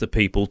qualifies the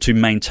people to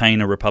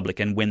maintain a republic.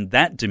 And when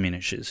that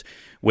diminishes,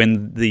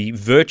 when the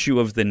virtue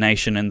of the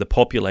nation and the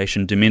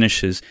population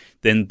diminishes,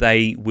 then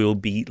they will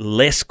be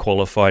less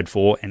qualified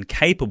for and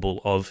capable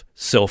of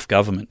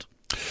self-government.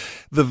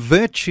 The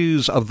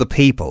virtues of the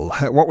people,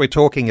 what we're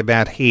talking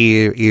about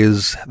here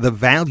is the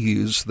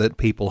values that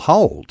people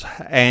hold.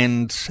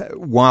 And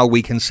while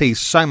we can see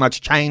so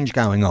much change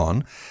going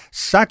on,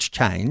 such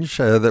change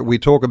that we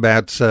talk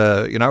about,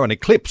 an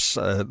eclipse,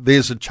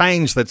 there's a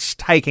change that's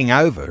taking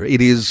over. It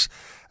is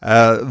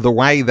the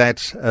way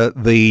that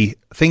the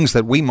things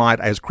that we might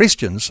as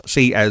Christians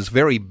see as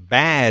very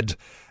bad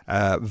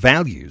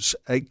values,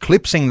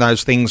 eclipsing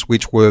those things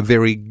which were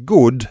very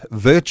good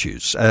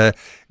virtues,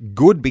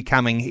 good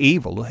becoming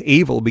evil,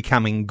 evil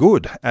becoming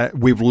good.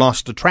 We've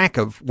lost a track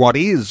of what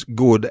is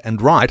good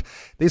and right.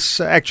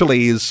 This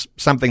actually is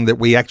something that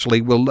we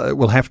actually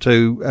will have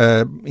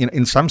to,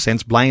 in some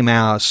sense, blame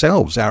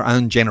ourselves, our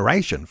own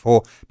generation,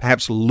 for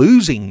perhaps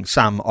losing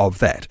some of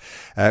that.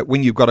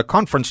 When you've got a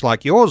conference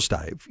like yours,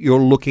 Dave, you're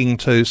looking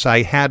to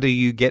say, how do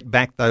you get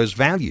back those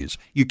values?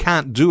 You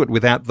can't do it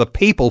without the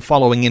people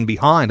following in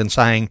behind and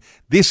saying,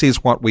 this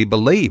is what we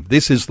believe.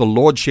 This is the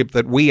lordship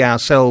that we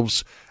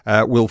ourselves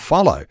will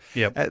follow.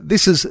 Yep.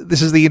 This is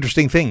the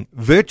interesting thing.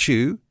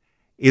 Virtue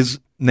is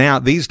now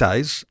these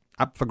days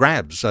up for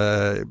grabs.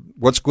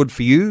 What's good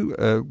for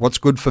you, what's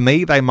good for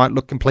me, they might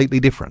look completely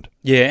different.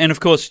 Yeah, and of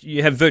course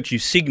you have virtue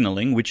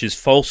signalling, which is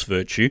false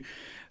virtue.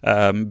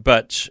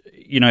 But,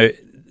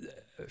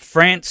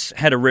 France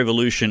had a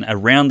revolution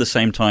around the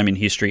same time in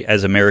history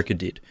as America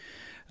did.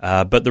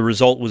 But the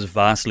result was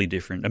vastly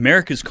different.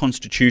 America's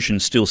constitution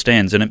still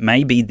stands, and it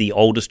may be the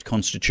oldest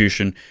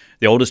constitution,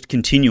 the oldest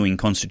continuing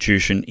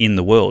constitution in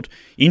the world.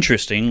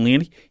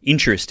 Interestingly,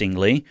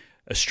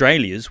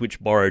 Australia's, which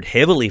borrowed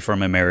heavily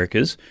from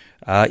America's,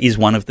 is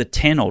one of the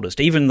 10 oldest.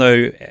 Even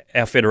though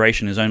our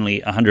federation is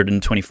only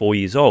 124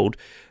 years old,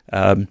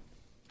 our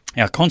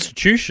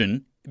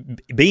constitution,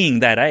 being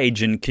that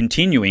age and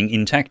continuing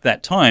intact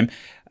that time,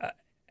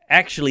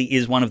 actually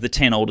is one of the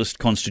 10 oldest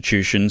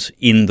constitutions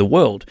in the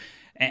world.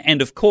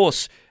 And of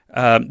course,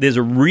 there's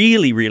a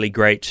really, really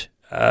great,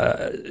 what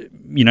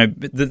I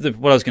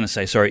was going to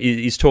say,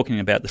 is talking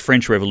about the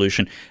French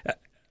Revolution.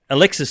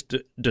 Alexis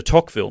de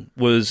Tocqueville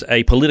was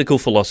a political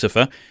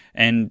philosopher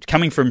and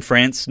coming from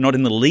France, not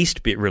in the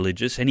least bit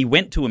religious, and he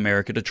went to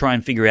America to try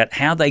and figure out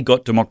how they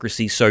got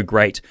democracy so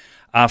great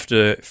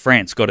after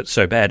France got it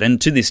so bad. And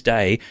to this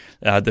day,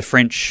 the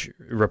French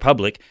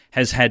Republic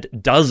has had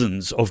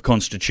dozens of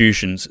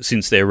constitutions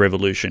since their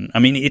revolution. I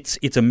mean,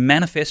 it's a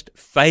manifest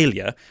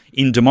failure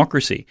in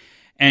democracy.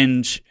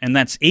 And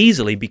that's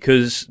easily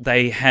because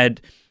they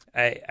had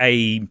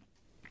a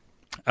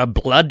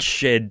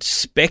bloodshed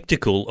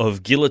spectacle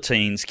of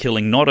guillotines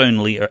killing not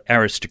only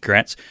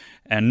aristocrats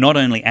and not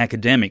only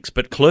academics,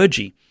 but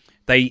clergy.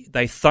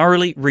 They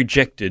thoroughly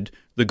rejected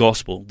the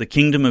gospel, the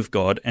kingdom of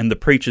God, and the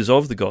preachers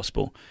of the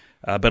gospel.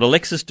 But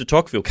Alexis de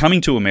Tocqueville, coming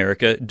to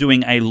America,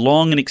 doing a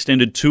long and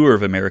extended tour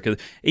of America,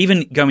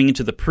 even going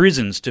into the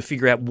prisons to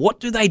figure out what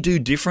do they do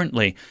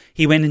differently.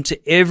 He went into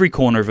every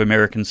corner of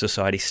American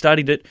society,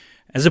 studied it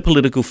as a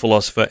political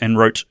philosopher, and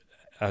wrote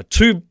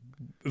 2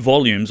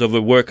 volumes of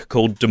a work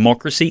called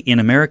Democracy in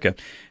America.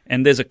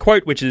 And there's a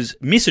quote which is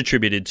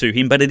misattributed to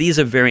him, but it is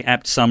a very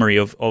apt summary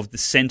of the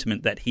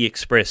sentiment that he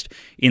expressed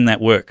in that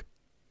work.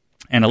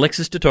 And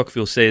Alexis de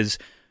Tocqueville says,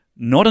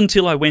 "Not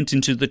until I went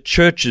into the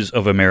churches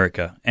of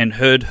America and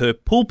heard her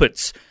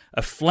pulpits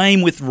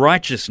aflame with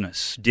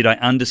righteousness did I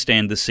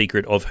understand the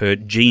secret of her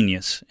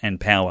genius and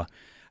power.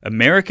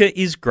 America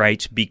is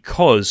great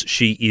because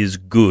she is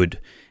good,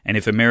 and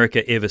if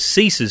America ever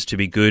ceases to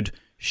be good,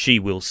 she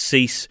will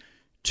cease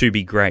to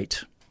be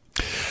great."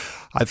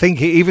 I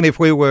think even if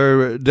we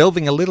were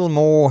delving a little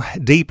more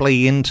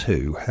deeply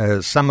into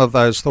some of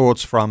those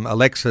thoughts from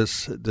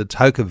Alexis de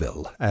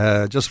Tocqueville,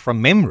 just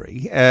from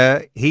memory,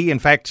 he in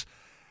fact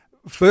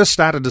first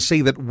started to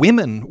see that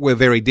women were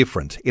very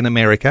different in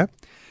America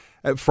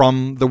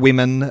from the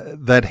women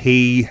that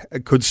he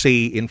could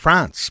see in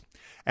France.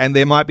 And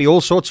there might be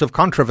all sorts of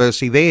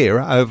controversy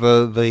there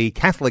over the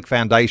Catholic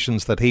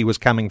foundations that he was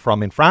coming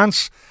from in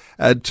France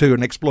to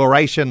an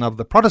exploration of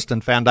the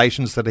Protestant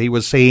foundations that he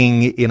was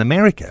seeing in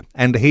America.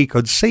 And he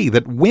could see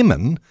that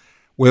women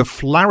were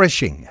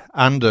flourishing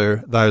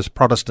under those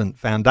Protestant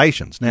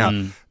foundations.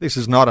 Now, this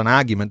is not an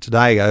argument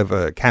today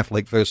over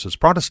Catholic versus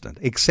Protestant,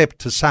 except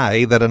to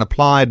say that an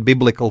applied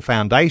biblical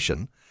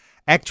foundation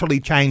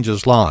actually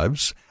changes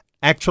lives,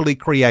 actually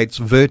creates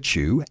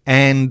virtue,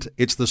 and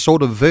it's the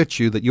sort of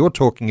virtue that you're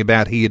talking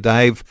about here,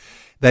 Dave,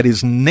 that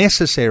is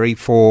necessary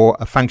for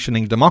a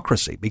functioning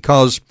democracy.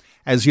 Because,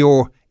 as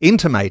you're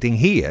intimating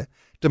here,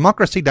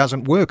 democracy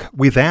doesn't work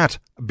without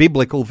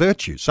biblical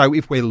virtue. So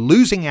if we're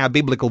losing our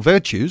biblical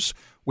virtues,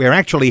 we're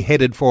actually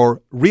headed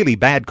for really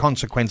bad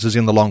consequences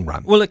in the long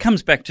run. Well, it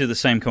comes back to the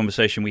same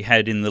conversation we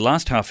had in the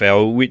last half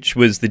hour, which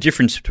was the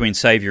difference between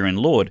Saviour and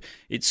Lord.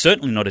 It's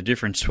certainly not a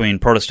difference between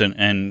Protestant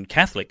and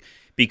Catholic,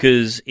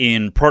 because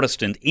in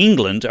Protestant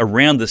England,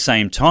 around the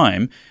same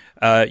time,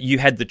 you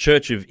had the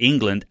Church of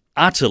England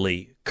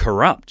utterly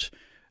corrupt.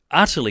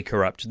 Utterly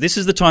corrupt. This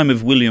is the time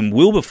of William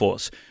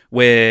Wilberforce,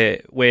 where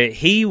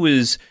he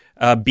was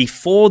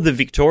before the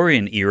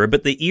Victorian era,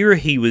 but the era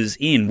he was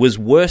in was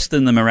worse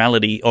than the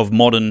morality of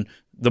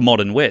the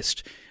modern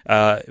West.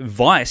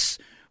 Vice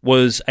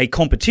was a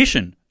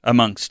competition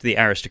amongst the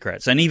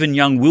aristocrats, and even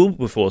young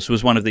Wilberforce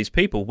was one of these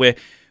people, where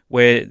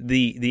where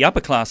the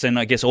upper class, and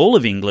I guess all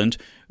of England,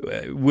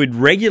 would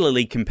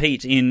regularly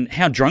compete in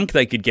how drunk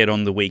they could get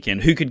on the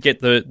weekend, who could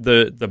get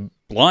the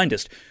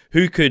blindest,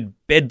 who could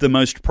bed the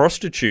most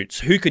prostitutes,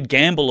 who could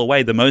gamble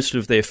away the most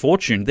of their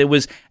fortune. There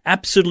was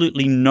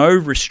absolutely no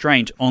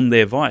restraint on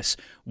their vice.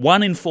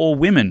 1 in 4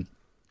 women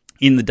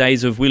in the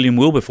days of William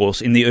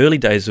Wilberforce, in the early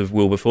days of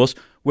Wilberforce,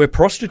 were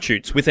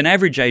prostitutes with an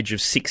average age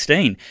of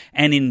 16.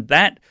 And in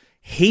that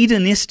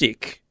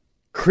hedonistic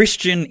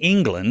Christian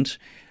England,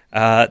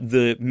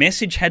 the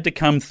message had to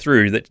come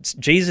through that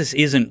Jesus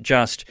isn't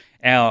just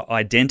our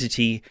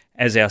identity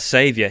as our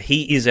Saviour.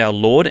 He is our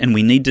Lord, and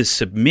we need to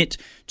submit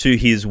to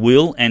His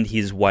will and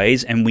His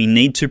ways, and we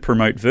need to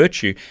promote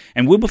virtue.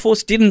 And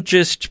Wilberforce didn't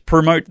just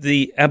promote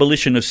the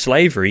abolition of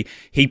slavery,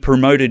 he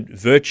promoted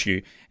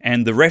virtue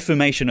and the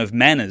reformation of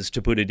manners,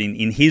 to put it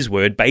in his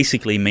word,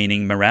 basically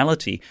meaning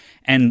morality.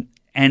 And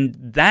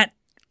that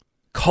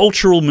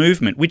cultural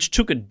movement, which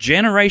took a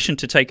generation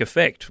to take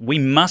effect. We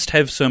must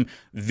have some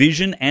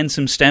vision and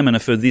some stamina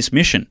for this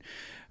mission.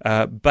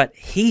 But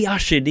he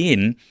ushered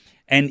in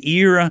an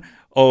era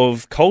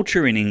of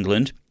culture in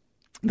England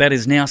that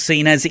is now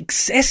seen as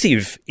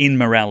excessive in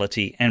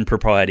morality and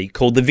propriety,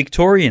 called the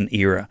Victorian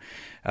era.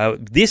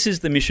 This is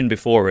the mission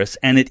before us,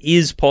 and it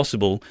is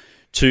possible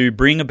to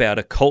bring about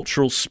a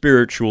cultural,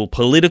 spiritual,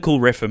 political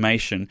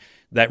reformation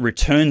that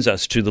returns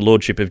us to the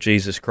Lordship of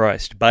Jesus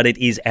Christ. But it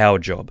is our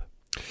job.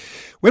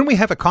 When we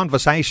have a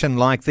conversation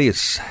like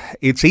this,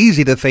 it's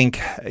easy to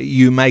think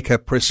you make a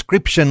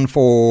prescription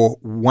for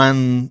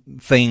one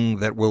thing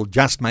that will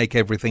just make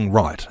everything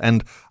right.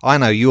 And I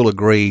know you'll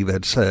agree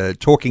that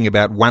talking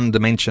about one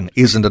dimension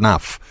isn't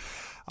enough.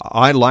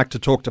 I like to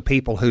talk to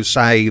people who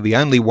say the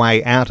only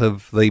way out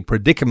of the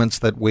predicaments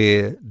that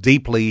we're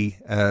deeply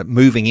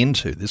moving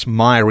into, this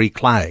miry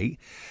clay,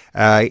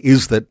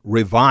 is that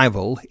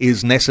revival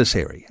is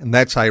necessary. And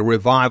that's a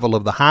revival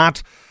of the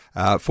heart.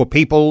 For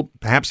people,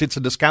 perhaps it's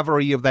a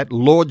discovery of that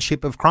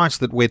lordship of Christ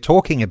that we're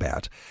talking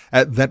about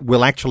that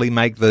will actually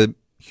make the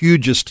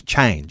hugest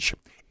change.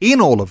 In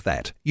all of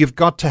that, you've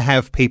got to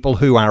have people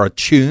who are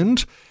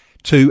attuned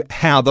to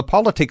how the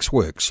politics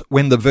works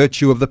when the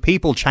virtue of the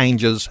people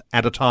changes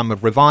at a time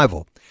of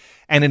revival.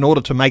 And in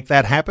order to make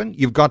that happen,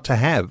 you've got to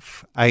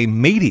have a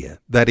media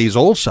that is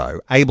also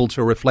able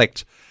to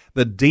reflect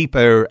the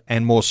deeper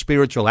and more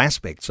spiritual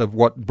aspects of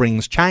what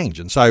brings change.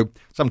 And so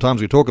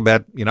sometimes we talk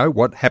about,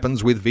 what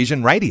happens with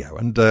Vision Radio,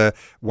 and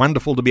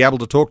wonderful to be able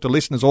to talk to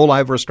listeners all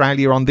over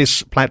Australia on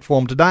this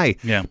platform today.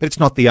 Yeah. But it's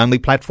not the only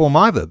platform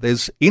either.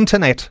 There's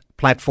internet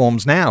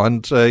platforms now,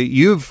 and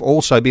you've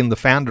also been the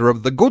founder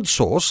of The Good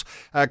Source.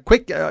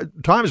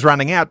 Time's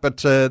running out, but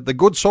The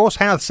Good Source,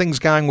 how are things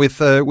going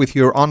with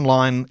your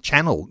online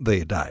channel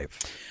there, Dave?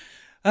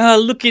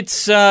 Look,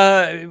 it's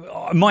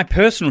my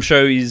personal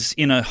show is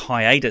in a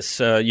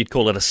hiatus. You'd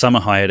call it a summer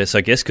hiatus,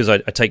 I guess, because I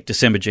take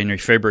December, January,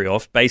 February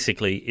off.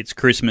 Basically, it's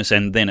Christmas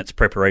and then it's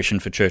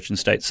preparation for Church and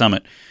State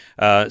Summit.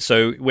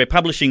 So we're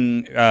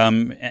publishing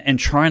and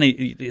trying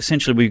to,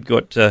 essentially we've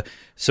got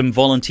some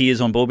volunteers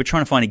on board. We're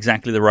trying to find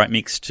exactly the right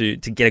mix to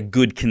get a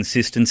good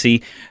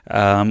consistency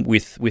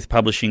with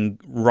publishing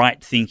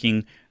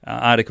right-thinking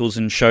articles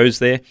and shows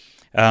there.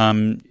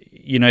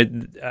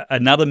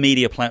 Another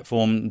media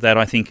platform that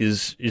I think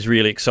is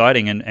really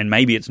exciting, and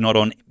maybe it's not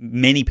on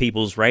many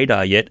people's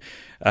radar yet,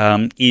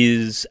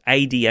 is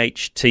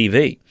ADH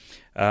TV.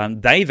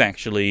 They've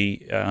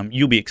actually,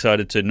 you'll be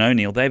excited to know,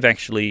 Neil, they've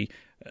actually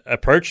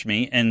approached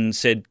me and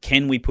said,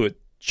 can we put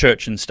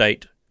Church and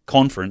State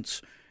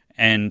Conference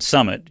and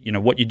Summit,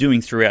 what you're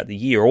doing throughout the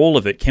year, all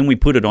of it, can we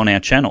put it on our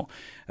channel?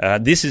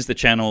 This is the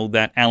channel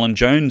that Alan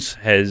Jones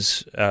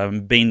has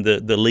been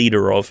the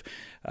leader of.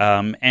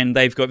 And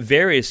they've got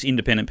various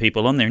independent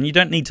people on there, and you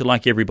don't need to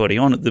like everybody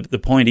on it. The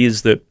point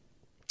is that,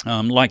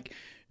 like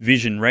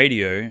Vision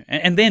Radio,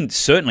 and then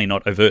certainly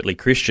not overtly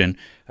Christian,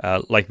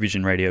 like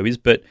Vision Radio is,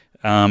 but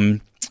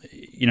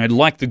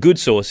like The Good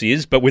Source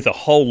is, but with a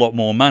whole lot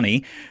more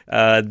money,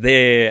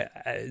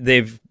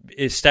 they've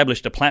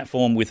established a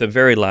platform with a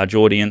very large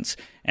audience,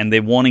 and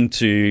they're wanting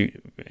to,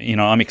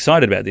 I'm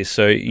excited about this.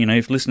 So,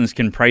 if listeners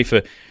can pray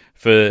for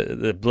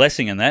the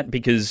blessing in that,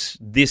 because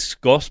this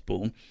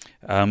gospel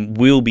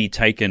will be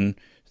taken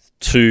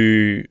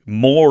to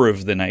more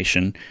of the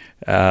nation,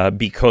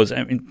 because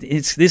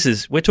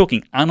we're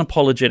talking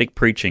unapologetic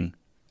preaching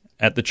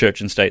at the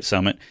Church and State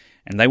Summit,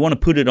 and they want to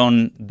put it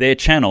on their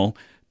channel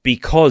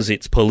because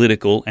it's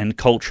political and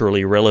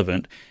culturally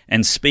relevant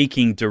and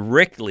speaking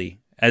directly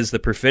as the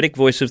prophetic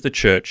voice of the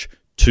church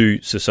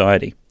to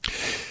society.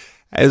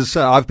 As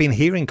I've been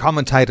hearing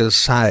commentators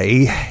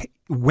say,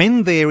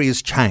 when there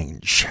is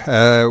change,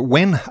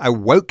 when a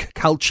woke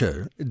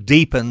culture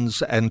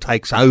deepens and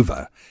takes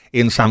over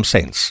in some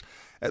sense,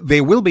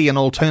 there will be an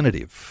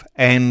alternative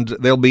and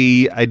there'll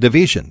be a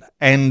division.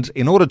 And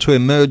in order to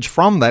emerge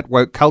from that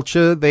woke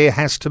culture, there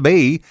has to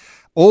be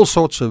all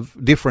sorts of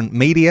different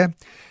media.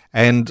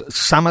 and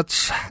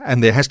summits,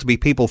 and there has to be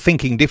people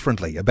thinking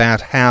differently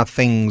about how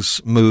things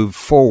move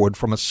forward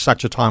from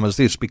such a time as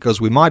this,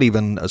 because we might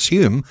even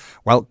assume,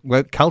 well,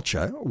 woke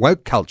culture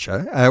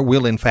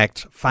will in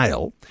fact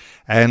fail.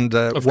 And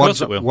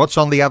what's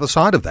on the other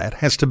side of that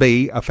has to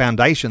be a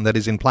foundation that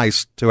is in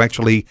place to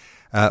actually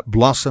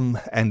blossom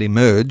and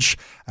emerge,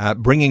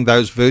 bringing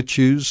those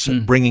virtues,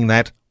 bringing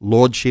that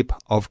lordship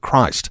of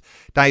Christ.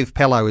 Dave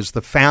Pellowe is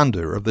the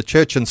founder of the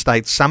Church and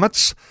State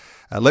Summits.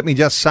 Let me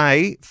just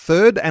say,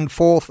 3rd and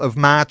 4th of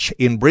March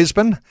in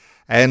Brisbane,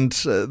 and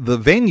the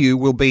venue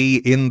will be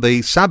in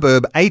the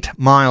suburb 8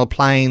 Mile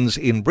Plains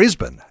in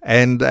Brisbane.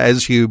 And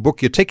as you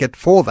book your ticket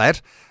for that,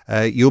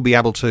 you'll be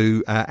able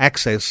to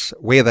access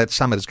where that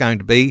summit is going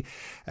to be.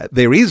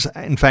 There is,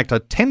 in fact, a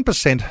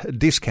 10%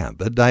 discount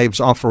that Dave's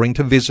offering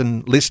to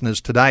Vision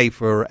listeners today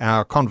for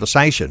our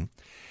conversation.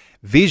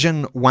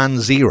 Vision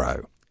 10.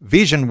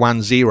 Vision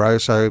 10.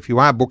 So if you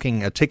are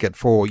booking a ticket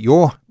for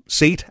your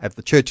seat at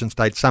the Church and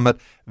State Summit,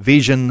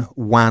 Vision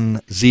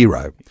 10.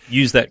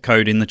 Use that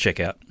code in the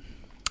checkout.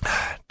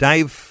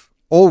 Dave,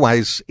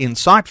 always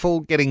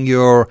insightful, getting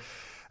your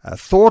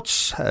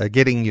thoughts,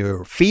 getting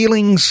your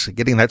feelings,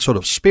 getting that sort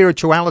of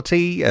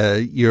spirituality.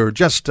 You're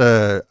just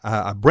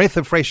a breath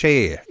of fresh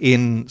air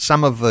in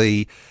some of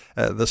the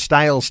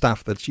stale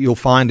stuff that you'll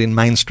find in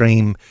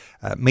mainstream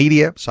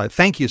media. So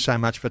thank you so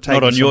much for taking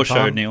Not on your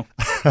time. show, Neil.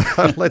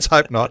 Let's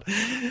hope not.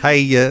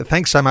 Hey,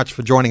 thanks so much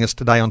for joining us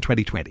today on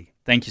 2020.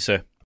 Thank you,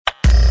 sir.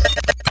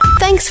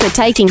 Thanks for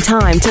taking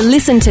time to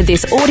listen to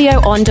this audio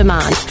on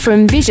demand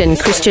from Vision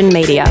Christian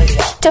Media.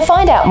 To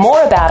find out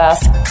more about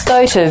us,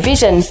 go to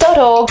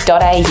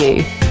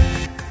vision.org.au.